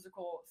biggest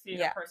musical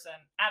theater person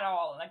at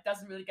all. Like,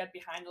 doesn't really get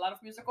behind a lot of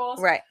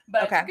musicals. Right.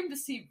 But I took him to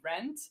see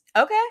Rent.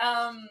 Okay.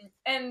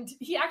 And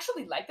he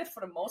actually liked it for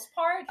the most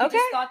part. He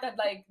just thought that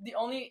like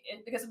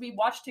because we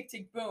watched Tick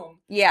Tick Boom.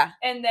 Yeah.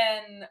 And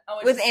then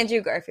with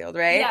Andrew Garfield,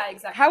 right? Yeah,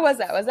 exactly. How was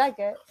that? Was that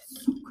good?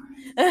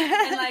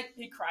 And like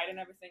he cried and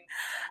everything.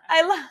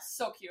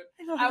 So cute.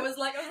 I was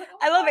like, oh,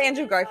 I love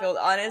Andrew Garfield.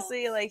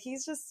 Honestly, like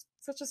he's just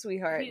such a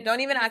sweetheart.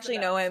 Don't even actually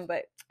know him,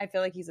 but I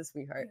feel like he's a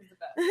sweetheart. He's the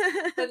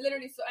best. But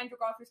literally, so Andrew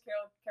Garfield's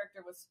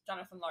character was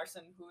Jonathan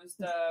Larson, who is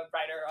the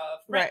writer of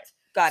Rent. Right.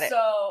 Got it.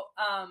 So,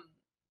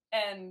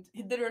 and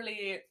he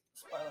literally,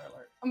 spoiler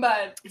alert,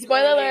 but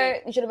spoiler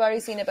alert, you should have already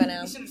seen it by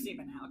now. You should have seen it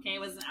by now, okay? I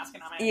wasn't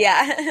asking on my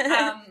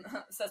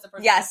says the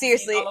person. Yeah,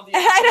 seriously. All of the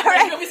I know,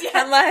 right? movies yet.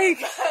 I'm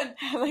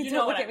like, you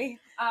know what I mean.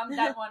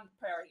 That one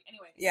priority.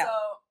 Anyway, so,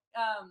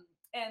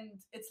 and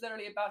it's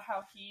literally about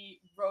how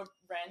he wrote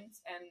Rent,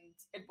 and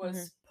it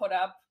was put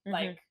up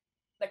like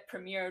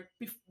premiered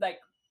like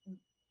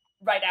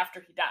right after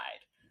he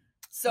died.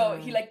 So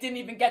he like didn't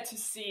even get to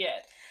see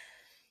it.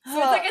 So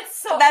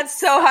it's like that's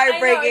so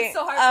heartbreaking. I know, it's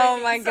so heartbreaking.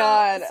 Oh my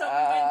god. So we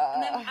went,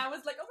 and then I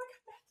was like, oh my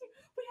god, Matthew,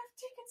 we have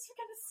tickets. We're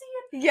gonna see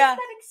it. Yeah. Isn't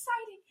that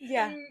exciting?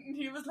 Yeah. And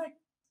he was like,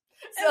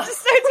 so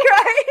just starts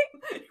crying.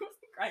 He was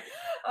crying.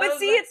 But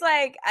see, it's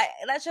like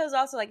that shows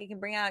also like it can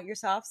bring out your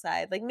soft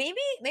side. Like maybe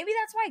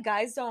that's why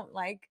guys don't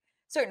like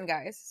certain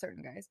guys.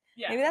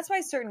 Yeah. Maybe that's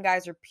why certain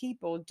guys or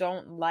people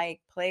don't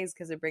like plays,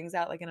 because it brings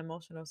out like an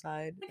emotional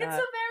side. Like it's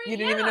so very you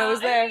didn't even know it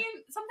was there. I mean,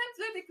 sometimes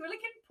they really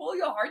can pull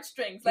your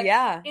heartstrings. Like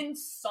in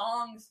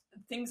songs,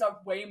 things are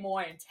way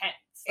more intense.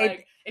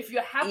 Like if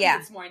you're happy,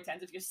 it's more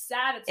intense. If you're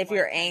sad, it's if more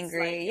you're intense.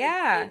 angry,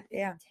 like,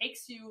 it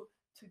takes you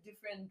to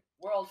different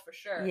worlds for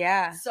sure.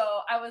 Yeah. So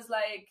I was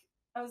like,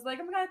 oh my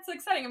god, it's so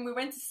exciting, and we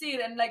went to see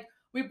it, and like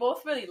we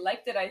both really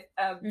liked it.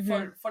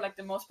 For like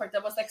the most part,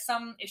 there was like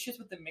some issues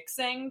with the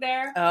mixing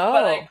there. Oh,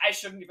 but like I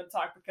shouldn't even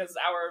talk because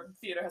our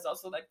theater has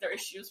also like their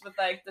issues with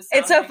like the sound.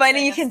 It's so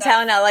funny. You can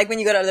tell now. Like when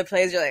you go to other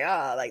plays, you're like,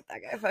 oh, like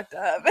that guy fucked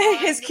up.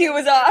 His cue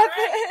was off.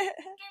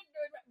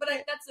 But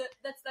like, that's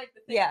like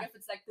the thing. Yeah. If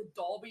it's like the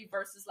Dolby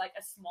versus like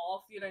a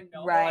small theater,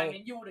 right. I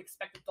mean, you would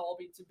expect the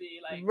Dolby to be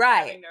like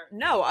right. Their,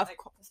 no, of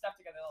course, stuff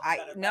together.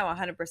 A little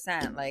better,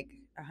 100%, like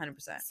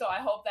 100%. So I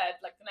hope that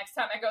like the next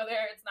time I go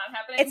there, it's not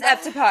happening. It's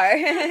up to par.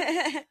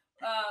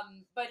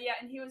 But yeah,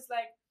 and he was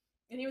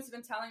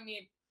even telling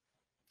me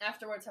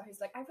afterwards how he's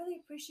like, I really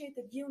appreciate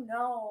that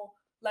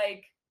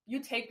like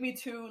you take me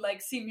to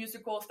like see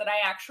musicals that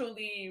I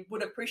actually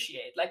would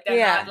appreciate. Like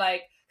they're not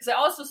like.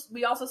 Because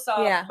we also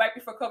saw right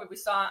before COVID, we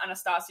saw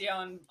Anastasia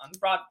on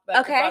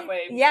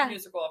Broadway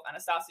musical of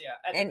Anastasia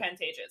at the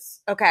Pantages.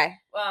 Okay.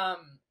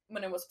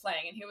 when it was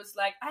playing, and he was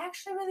like, I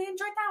actually really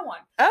enjoyed that one.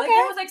 Okay. Like,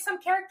 there was like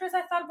some characters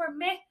I thought were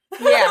meh.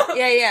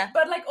 Yeah.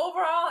 But like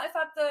overall, I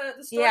thought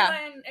the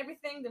storyline,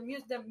 everything, the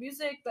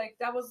music, like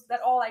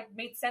that all like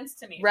made sense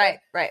to me. Right.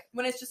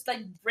 When it's just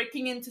like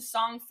breaking into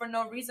song for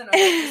no reason, or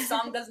like, the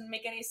song doesn't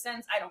make any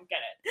sense, I don't get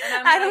it.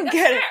 And I don't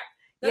get it.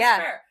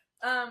 That's fair.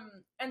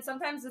 And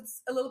sometimes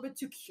it's a little bit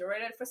too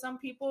curated for some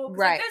people.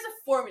 Right. Like, there's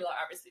a formula,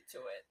 obviously, to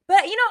it.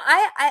 But,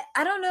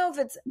 I don't know if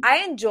it's... I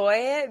enjoy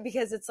it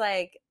because it's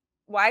like...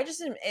 Well, I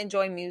just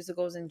enjoy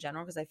musicals in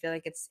general because I feel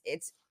like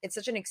it's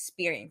such an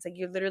experience. Like,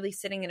 you're literally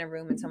sitting in a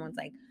room and someone's,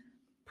 like,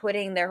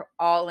 putting their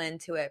all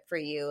into it for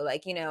you.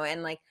 Like,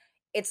 and, like,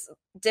 it's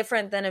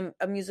different than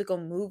a musical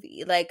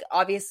movie. Like,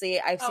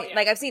 obviously, I've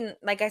seen,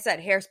 like I said,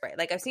 Hairspray.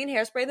 Like, I've seen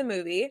Hairspray the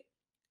movie,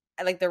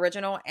 like, the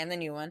original and the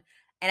new one.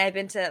 And I've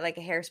been to, like,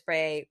 a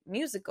Hairspray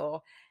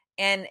musical.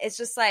 And it's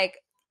just, like,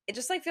 it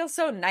just, like, feels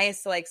so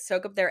nice to, like,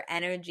 soak up their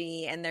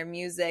energy and their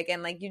music.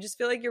 And, like, you just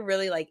feel like you're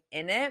really, like,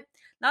 in it.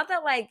 Not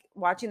that, like,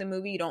 watching the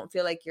movie, you don't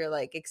feel like you're,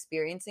 like,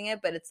 experiencing it.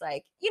 But it's,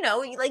 like, you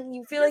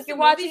feel like you're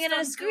watching it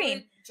on a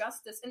screen.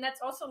 Justice. And that's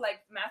also,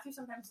 like, Matthew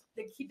sometimes,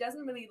 like, he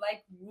doesn't really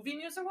like movie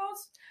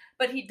musicals.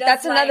 But he does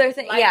That's another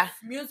thing. Life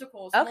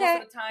musicals. Okay.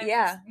 Most of the time,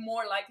 yeah. It's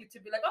more likely to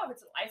be like, oh, if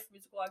it's a life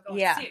musical, I'll go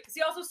yeah. and see it. Because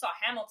he also saw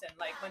Hamilton,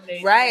 like, when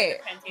they... Right.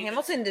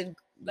 Hamilton did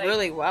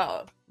really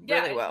well.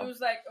 It was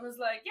like,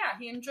 yeah,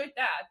 he enjoyed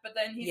that, but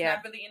then he's not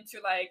really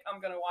into, like, I'm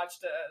gonna watch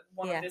the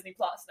one on Disney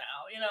Plus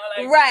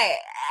now, like... Right.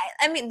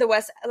 I mean, the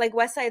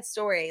West Side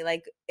Story,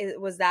 like,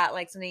 was that,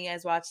 like, something you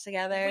guys watched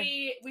together?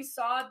 We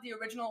saw the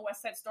original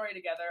West Side Story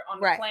together on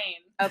the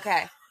plane.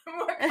 Okay.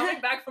 We're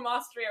coming back from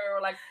Austria, we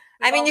were like...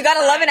 I mean, you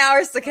got 11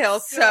 hours to kill,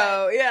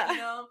 so,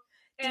 yeah.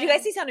 Did you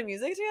guys see Sound of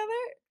Music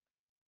together?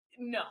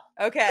 No.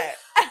 Okay.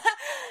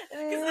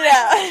 No.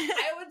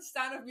 I would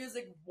Sound of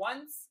Music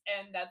once,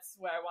 and that's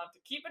where I want to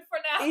keep it for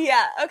now.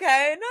 Yeah,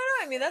 okay. No,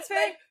 I mean, that's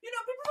fair. Like, people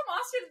from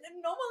Austria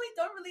normally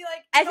don't really,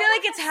 like... I feel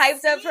like it's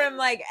hyped up from,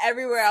 like,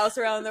 everywhere else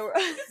around the world.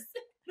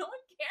 No one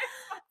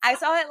cares. I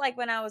saw it, like,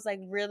 when I was, like,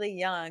 really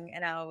young,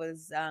 and I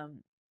was,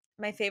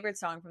 my favorite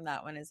song from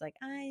that one is, like,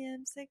 I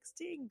am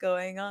 16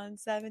 going on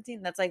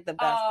 17. That's, like, the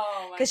best.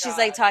 Oh, my because she's,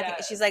 like, talking,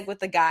 she's, like, with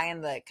the guy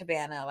in the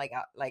cabana,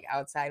 like,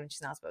 outside when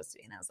she's not supposed to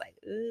be. And I was like,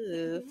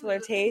 ooh,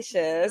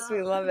 flirtatious.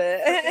 We love it.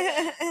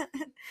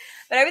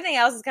 But everything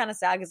else is kind of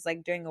sad because it's,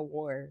 like, during a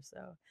war, so.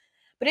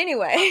 But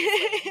anyway,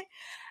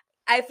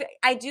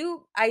 I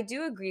do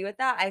agree with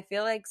that. I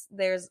feel like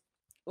there's,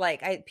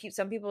 like,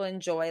 some people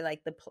enjoy,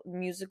 like, the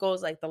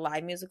musicals, like the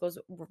live musicals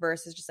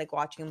versus just, like,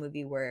 watching a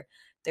movie where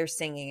they're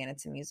singing and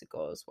it's a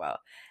musical as well.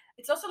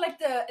 It's also, like,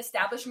 the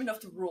establishment of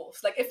the rules.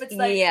 Like, if it's,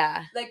 like,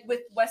 like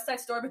with West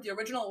Side Story, with the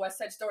original West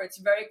Side Story, it's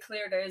very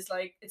clear there's,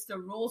 like, it's the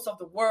rules of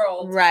the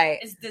world. Right.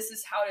 This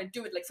is how to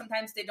do it. Like,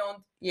 sometimes they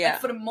don't, like,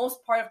 for the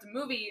most part of the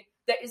movie,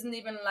 there isn't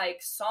even,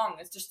 like, song.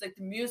 It's just, like,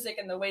 the music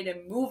and the way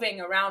they're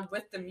moving around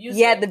with the music.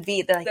 Yeah, the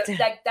beat. That's,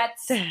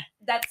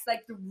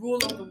 like, the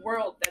rule of the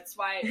world. That's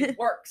why it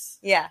works.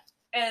 Yeah.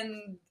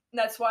 And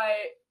that's why...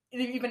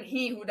 Even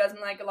he, who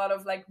doesn't like a lot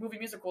of, like, movie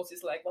musicals,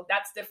 is like, well,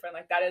 that's different.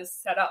 Like, that is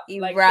set up.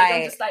 Like, they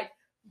don't just, like,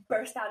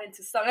 burst out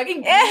into song. Like,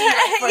 in Glee,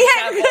 like, for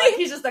example, like,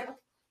 he's just like,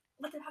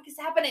 what the fuck is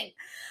happening?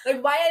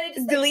 Like, why are they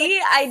just, like,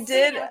 Glee, I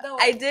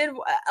did,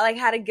 like,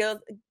 had a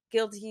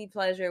guilty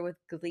pleasure with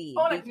Glee.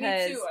 Oh, like, me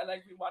too. I, like,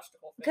 rewatched the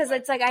whole thing. Because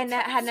it's, like, I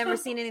had never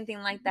seen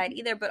anything like that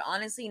either. But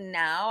honestly,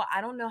 now, I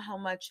don't know how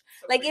much...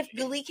 like, if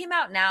Glee came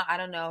out now, I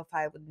don't know if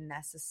I would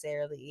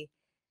necessarily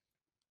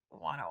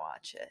want to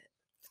watch it.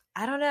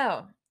 I don't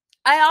know.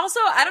 I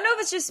don't know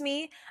if it's just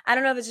me. Tell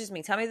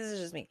me if this is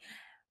just me.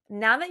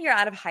 Now that you're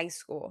out of high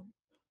school,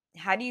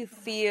 how do you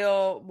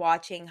feel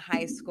watching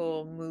high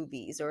school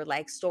movies or,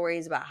 like,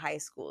 stories about high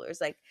schoolers?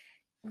 Like,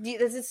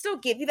 does it still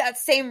give you that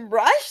same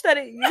rush that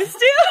it used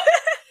to?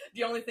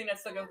 The only thing that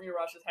still gives me a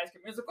rush is High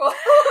School Musical.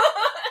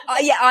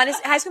 Yeah,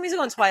 honestly, High School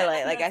Musical and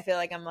Twilight. Like, I feel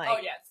like I'm like... Oh,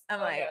 yes.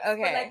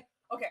 Okay. But, like,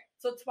 okay,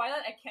 so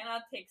Twilight I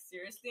cannot take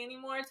seriously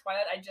anymore.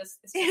 Twilight, it's just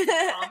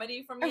a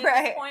comedy for me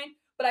at this point.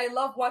 But I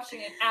love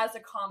watching it as a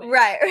comedy.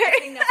 Right. I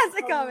think that's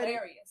as a comedy.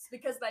 Hilarious.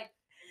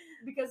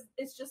 Because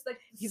it's just, like...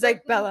 He's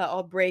like, Bella,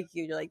 I'll break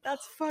you. You're like,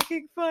 that's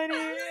fucking funny.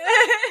 I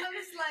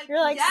was like,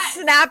 you're like, yes.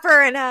 Snap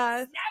her in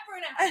half.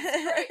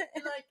 Right.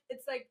 And, like,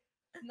 it's, like,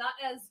 not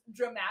as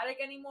dramatic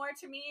anymore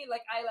to me.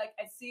 Like,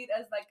 I see it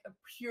as, like, a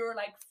pure,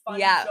 like, fun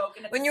joke.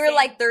 And when you were,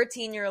 like,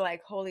 13, you were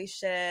like, holy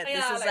shit,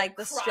 this is, like,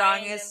 the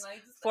strongest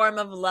form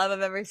of love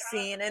I've ever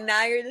seen. And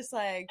now you're just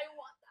like...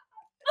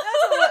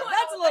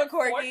 That's a little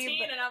quirky. 14,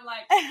 but and I'm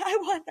like, I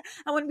want that.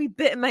 I want to be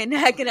bit in my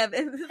neck and have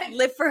it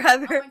live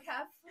forever.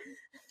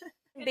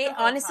 They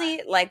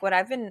honestly, like, what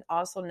I've been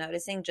also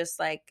noticing, just,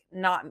 like,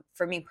 not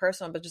for me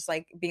personal, but just,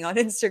 like, being on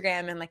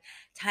Instagram, and, like,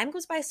 time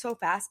goes by so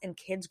fast and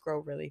kids grow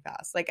really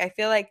fast. Like, I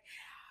feel like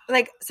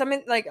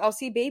I'll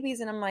see babies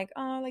and I'm like,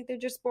 oh, like, they're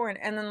just born.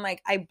 And then,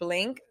 like, I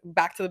blink,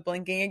 back to the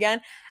blinking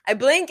again. I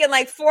blink and,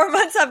 like, 4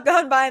 months have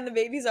gone by and the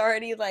baby's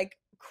already, like,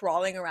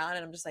 crawling around,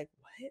 and I'm just like,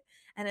 what?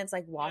 And it's,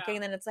 like, walking,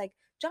 and then it's like,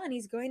 John,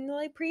 he's going to,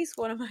 like,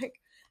 preschool. And I'm like,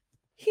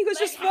 He was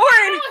just born.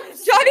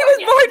 Johnny was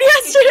born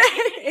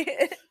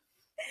yesterday.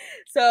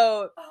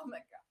 So, oh my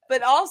God.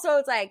 But also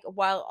it's like,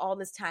 while all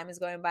this time is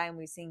going by and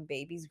we're seeing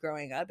babies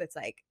growing up, it's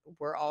like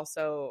we're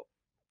also,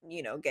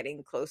 you know,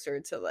 getting closer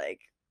to like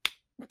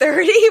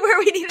 30 where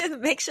we need to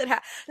make shit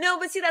happen. No,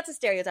 but see, that's a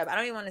stereotype. I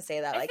don't even want to say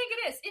that. I Like, think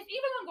it is. If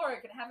Eva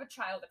Longoria can have a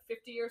child at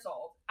 50 years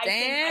old, I damn,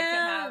 think I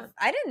can have.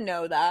 I didn't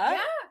know that.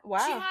 Yeah.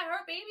 Wow. She had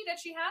her baby that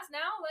she has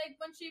now, like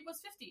when she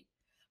was 50.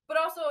 But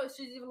also,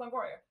 she's Eva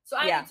Longoria. So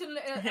I need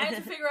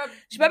to figure out.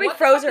 She probably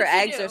froze her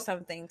eggs or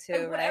something too,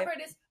 and whatever right?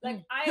 it is,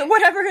 like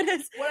whatever it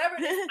is,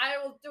 I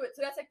will do it.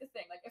 So that's like the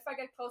thing. Like if I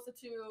get closer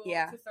to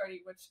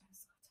 30, which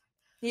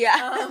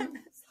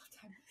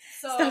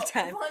so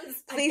time.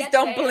 Please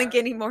don't blink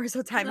anymore,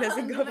 so time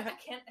doesn't go back.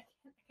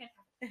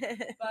 I can't.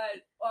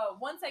 But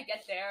once I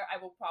get there,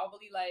 I will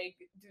probably like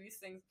do these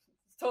things.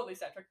 Totally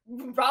centric.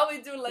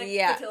 Probably do like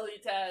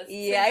fertility tests.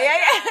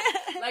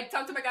 Like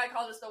talk to my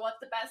gynecologist. So what's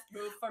the best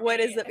move for me?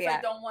 If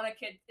I don't want a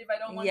kid, if I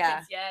don't want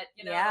kids yet,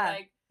 you know,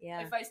 like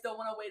if I still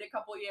want to wait a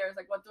couple years,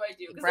 like what do I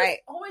do? Because there's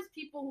always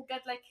people who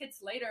get like kids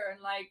later,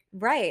 and like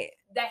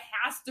there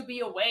has to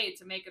be a way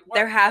to make it work.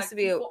 There has to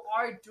be. People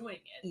are doing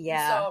it.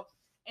 Yeah. So.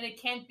 And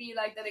it can't be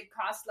like that. It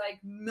costs like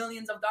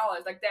millions of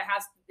dollars. Like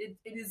it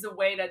is a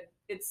way that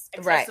it's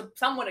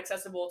somewhat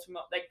accessible to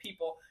like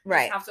people.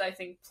 Right. You have to, I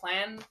think,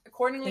 plan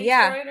accordingly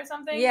for it or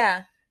something.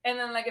 Yeah. And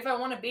then like if I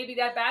want a baby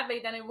that badly,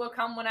 then it will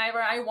come whenever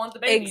I want the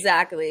baby.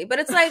 Exactly. But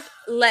it's like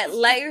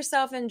let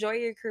yourself enjoy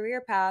your career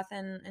path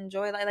and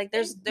enjoy like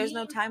there's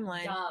no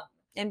timeline. Young.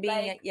 And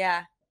being like,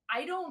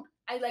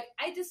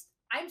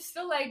 I'm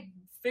still like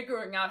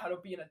figuring out how to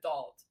be an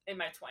adult in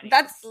my 20s.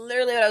 That's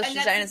literally what I was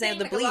just trying to say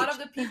with the Bleach. A lot of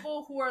the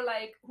people who are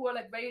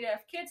ready to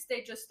have kids,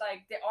 they just like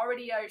they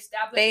already are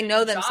established. They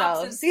know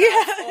themselves,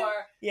 or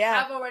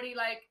have already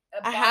like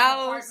a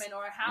house, apartment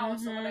or a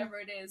house or whatever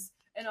it is.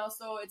 And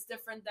also, it's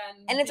different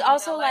than. And it's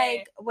also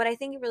like what I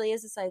think it really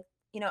is. It's like,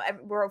 you know,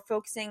 we're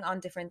focusing on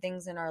different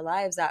things in our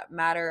lives that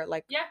matter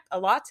like a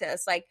lot to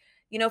us. Like,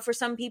 you know, for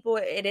some people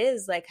it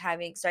is like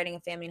starting a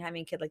family and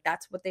having a kid. Like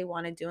that's what they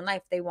want to do in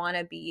life. They want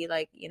to be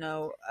like, you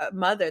know, a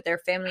mother. They're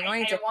family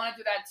oriented. I want to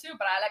do that too,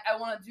 but I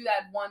want to do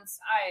that once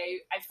I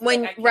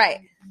feel like I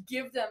can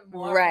give them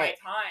more of my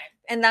time.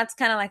 And that's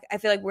kind of like, I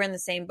feel like we're in the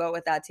same boat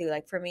with that too.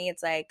 Like for me,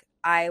 it's like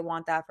I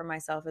want that for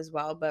myself as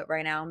well. But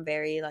right now I'm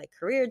very like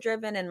career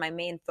driven, and my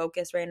main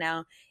focus right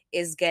now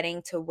is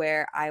getting to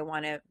where I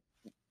want to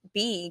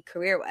be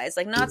career wise.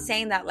 Like not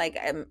saying that like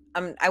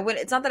I would,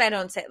 it's not that I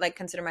don't say like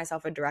consider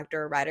myself a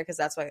director or writer, because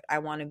that's what I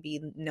want to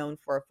be known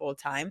for full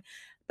time,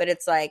 but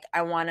it's like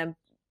I want to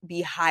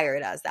be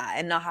hired as that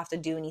and not have to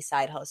do any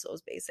side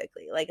hustles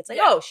basically. Like it's like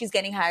oh, she's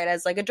getting hired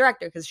as like a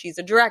director because she's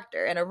a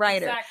director and a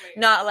writer.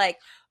 Not like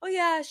oh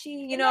yeah, she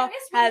you know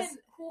has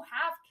who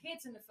have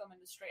kids in the film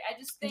industry. I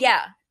just think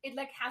it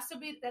like has to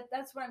be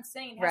that's what I'm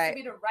saying. It has to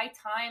be the right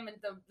time and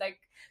the like.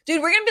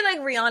 Dude, we're gonna be like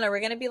Rihanna. We're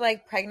gonna be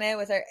like pregnant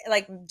with her,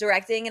 like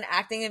directing and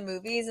acting in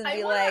movies, and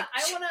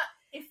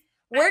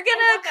we're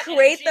gonna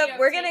create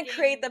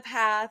the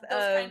path those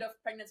of kind of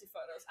pregnancy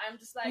photos. I'm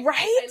just like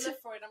I live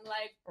for it. I'm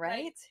like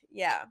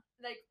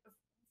like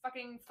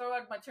fucking throw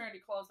out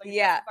maternity clothes. Like it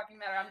doesn't fucking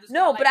matter. I'm just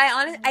but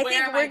I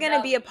think we're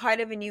gonna be a part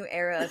of a new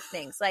era of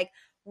things. Like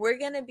we're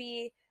gonna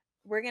be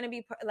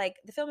like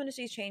the film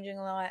industry is changing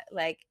a lot.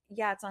 Like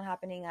it's not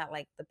happening at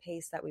like the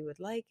pace that we would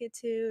like it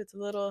to. It's a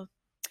little,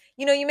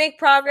 you know, you make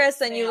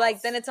progress and you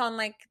like then it's on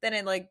like then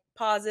it like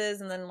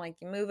pauses and then like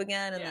you move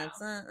again and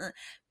that's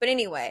but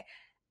anyway,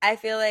 I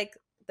feel like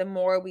the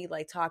more we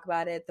like talk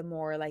about it, the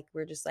more like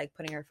we're just like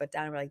putting our foot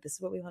down and we're like, this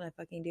is what we want to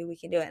fucking do, we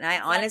can do it. And I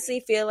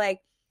honestly feel like,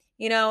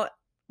 you know,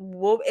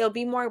 it'll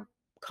be more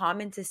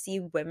common to see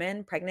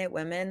pregnant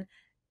women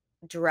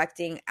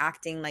directing,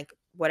 acting, like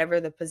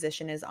whatever the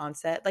position is on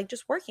set, like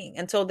just working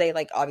until they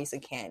like obviously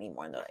can't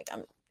anymore and they're like,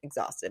 I'm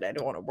exhausted, I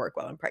don't want to work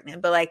while I'm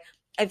pregnant. But like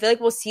I feel like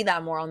we'll see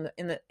that more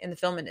in the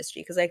film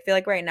industry, because I feel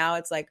like right now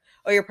it's like,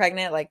 oh, you're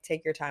pregnant, like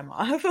take your time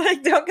off,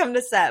 like don't come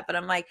to set. But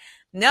I'm like,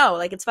 no,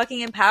 like it's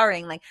fucking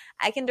empowering. Like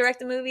I can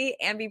direct a movie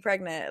and be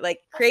pregnant, like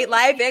create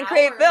life and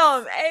create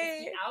film.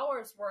 Hey, the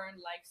hours weren't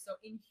like so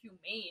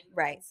inhumane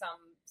in some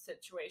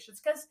situations,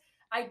 because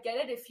I get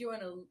it if you're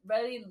in a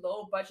very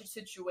low budget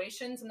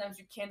situation, sometimes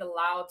you can't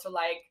allow to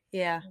like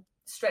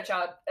stretch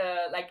out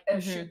like a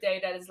shoot day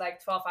that is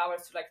like 12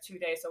 hours to like 2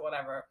 days or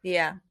whatever.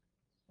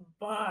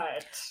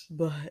 But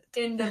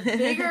in the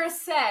bigger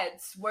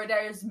sets where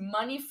there is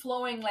money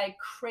flowing like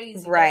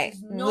crazy,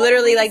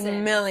 literally like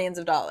millions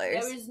of dollars,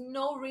 there is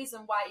no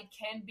reason why it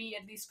can't be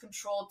at least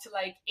controlled to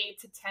like 8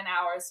 to 10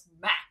 hours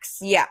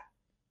max.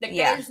 Like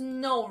there's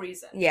no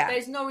reason.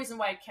 There's no reason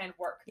why it can't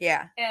work.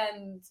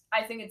 And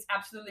I think it's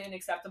absolutely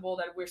unacceptable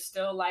that we're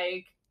still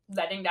like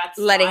letting that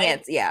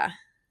slide.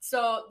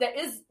 So there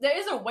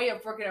is a way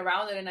of working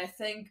around it, and I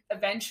think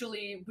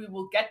eventually we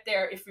will get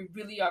there if we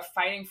really are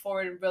fighting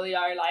for it and really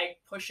are like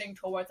pushing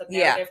towards a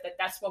narrative that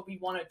that's what we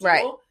want to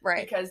do.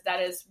 Because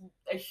that is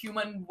a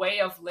human way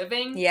of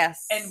living.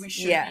 And we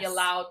should be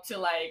allowed to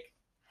like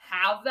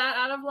have that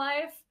out of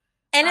life.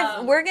 And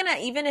if we're gonna,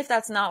 even if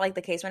that's not like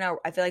the case right now,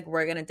 I feel like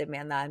we're gonna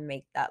demand that and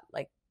make that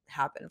like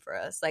happen for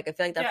us. Like I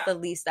feel like that's the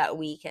least that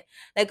we can.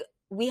 Like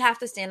we have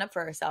to stand up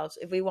for ourselves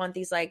if we want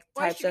these like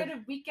types of. Get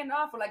a weekend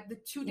off, or like the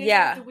 2 days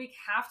of the week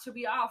have to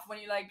be off when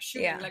you're like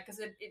shooting, like because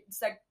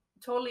it's like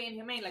totally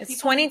inhumane. Like it's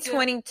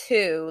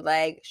 2022.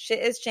 Like shit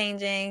is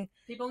changing.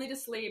 People need to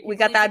sleep. We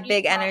got that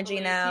big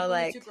energy now. People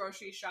like need to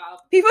grocery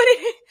shop. People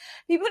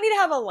need to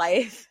have a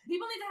life.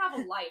 People need to have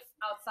a life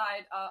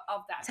outside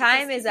of that.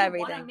 Time is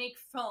everything. Want to make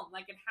film,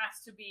 like it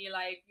has to be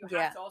like you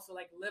have to also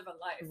like live a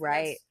life,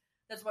 right?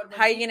 That's what.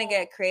 How are you gonna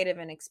get creative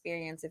and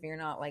experience if you're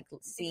not like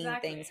seeing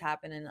things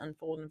happen and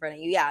unfold in front of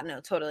you? Yeah,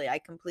 no, totally. I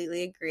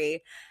completely agree.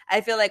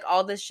 I feel like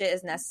all this shit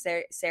is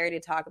necessary to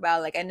talk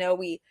about. Like I know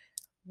we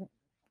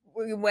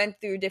went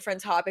through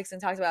different topics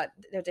and talked about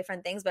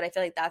different things, but I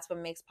feel like that's what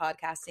makes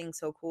podcasting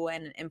so cool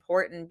and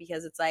important,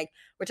 because it's like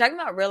we're talking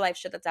about real life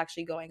shit that's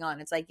actually going on.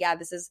 It's like, yeah,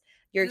 this is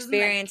your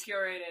experience. Like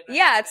curated,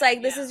 yeah, it's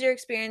like this is your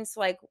experience,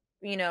 like,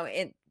 you know,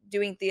 in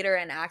doing theater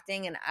and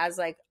acting, and as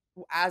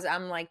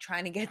I'm like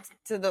trying to get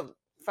to the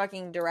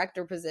fucking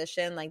director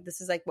position, like this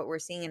is like what we're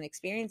seeing and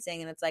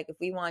experiencing, and it's like if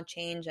we want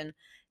change and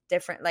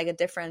different, like a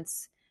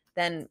difference,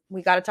 then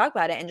we got to talk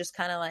about it and just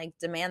kind of like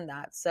demand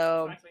that.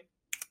 So exactly.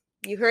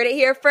 You heard it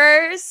here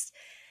first.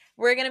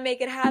 We're going to make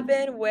it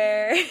happen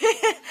where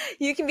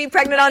you can be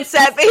pregnant on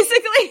set,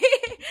 basically.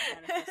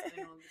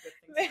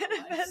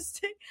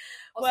 Manifesting.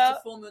 Also, well, it's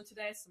a full moon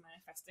today, so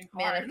manifesting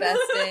hard.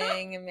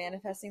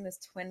 Manifesting this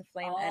twin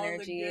flame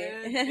energy.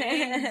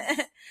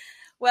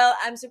 Well,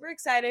 I'm super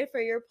excited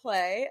for your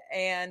play,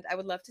 and I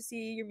would love to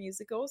see your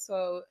musical.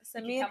 So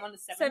send me an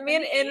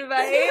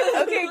invite.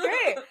 Okay,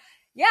 great.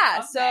 Yeah.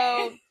 Okay.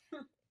 So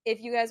if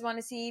you guys want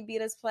to see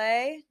Beata's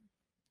play,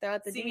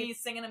 see me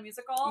singing a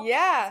musical.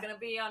 Yeah. It's going to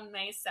be on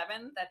May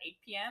 7th at 8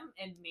 p.m.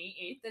 and May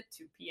 8th at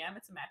 2 p.m.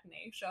 It's a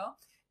matinee show.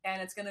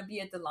 And it's going to be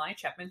at the Lonnie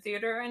Chapman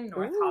Theater in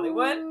North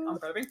Hollywood on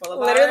Burbank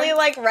Boulevard. Literally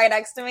like right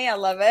next to me. I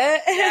love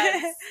it.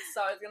 Yes.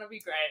 So it's going to be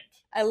great.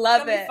 I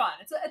love it. It's going to be fun.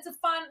 It's a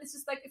fun, it's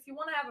just like if you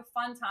want to have a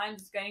fun time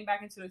just getting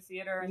back into the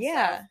theater and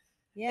stuff.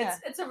 Yeah.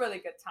 It's a really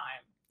good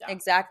time. Yeah.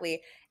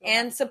 Exactly. Yeah.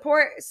 And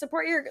support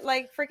your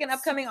like freaking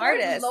upcoming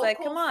artists. Like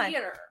come on.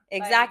 Theater.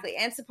 Exactly.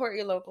 And support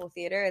your local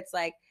theater. It's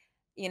like,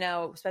 you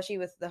know, especially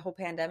with the whole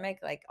pandemic,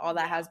 like all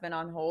that has been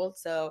on hold.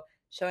 So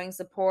showing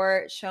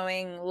support,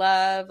 showing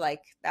love,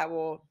 like that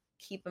will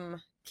keep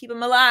them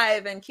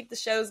alive and keep the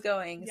shows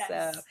going. Yes.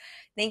 So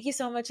thank you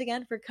so much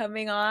again for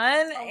coming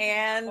on.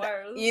 And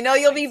you know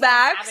you'll be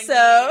back.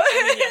 So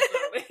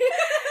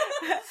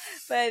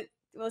but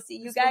we'll see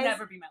you this guys. Will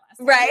never be my last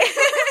time. Right.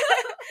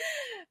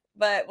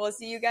 But we'll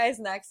see you guys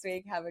next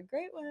week. Have a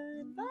great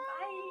one. Bye.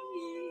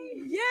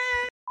 Bye.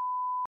 Yeah.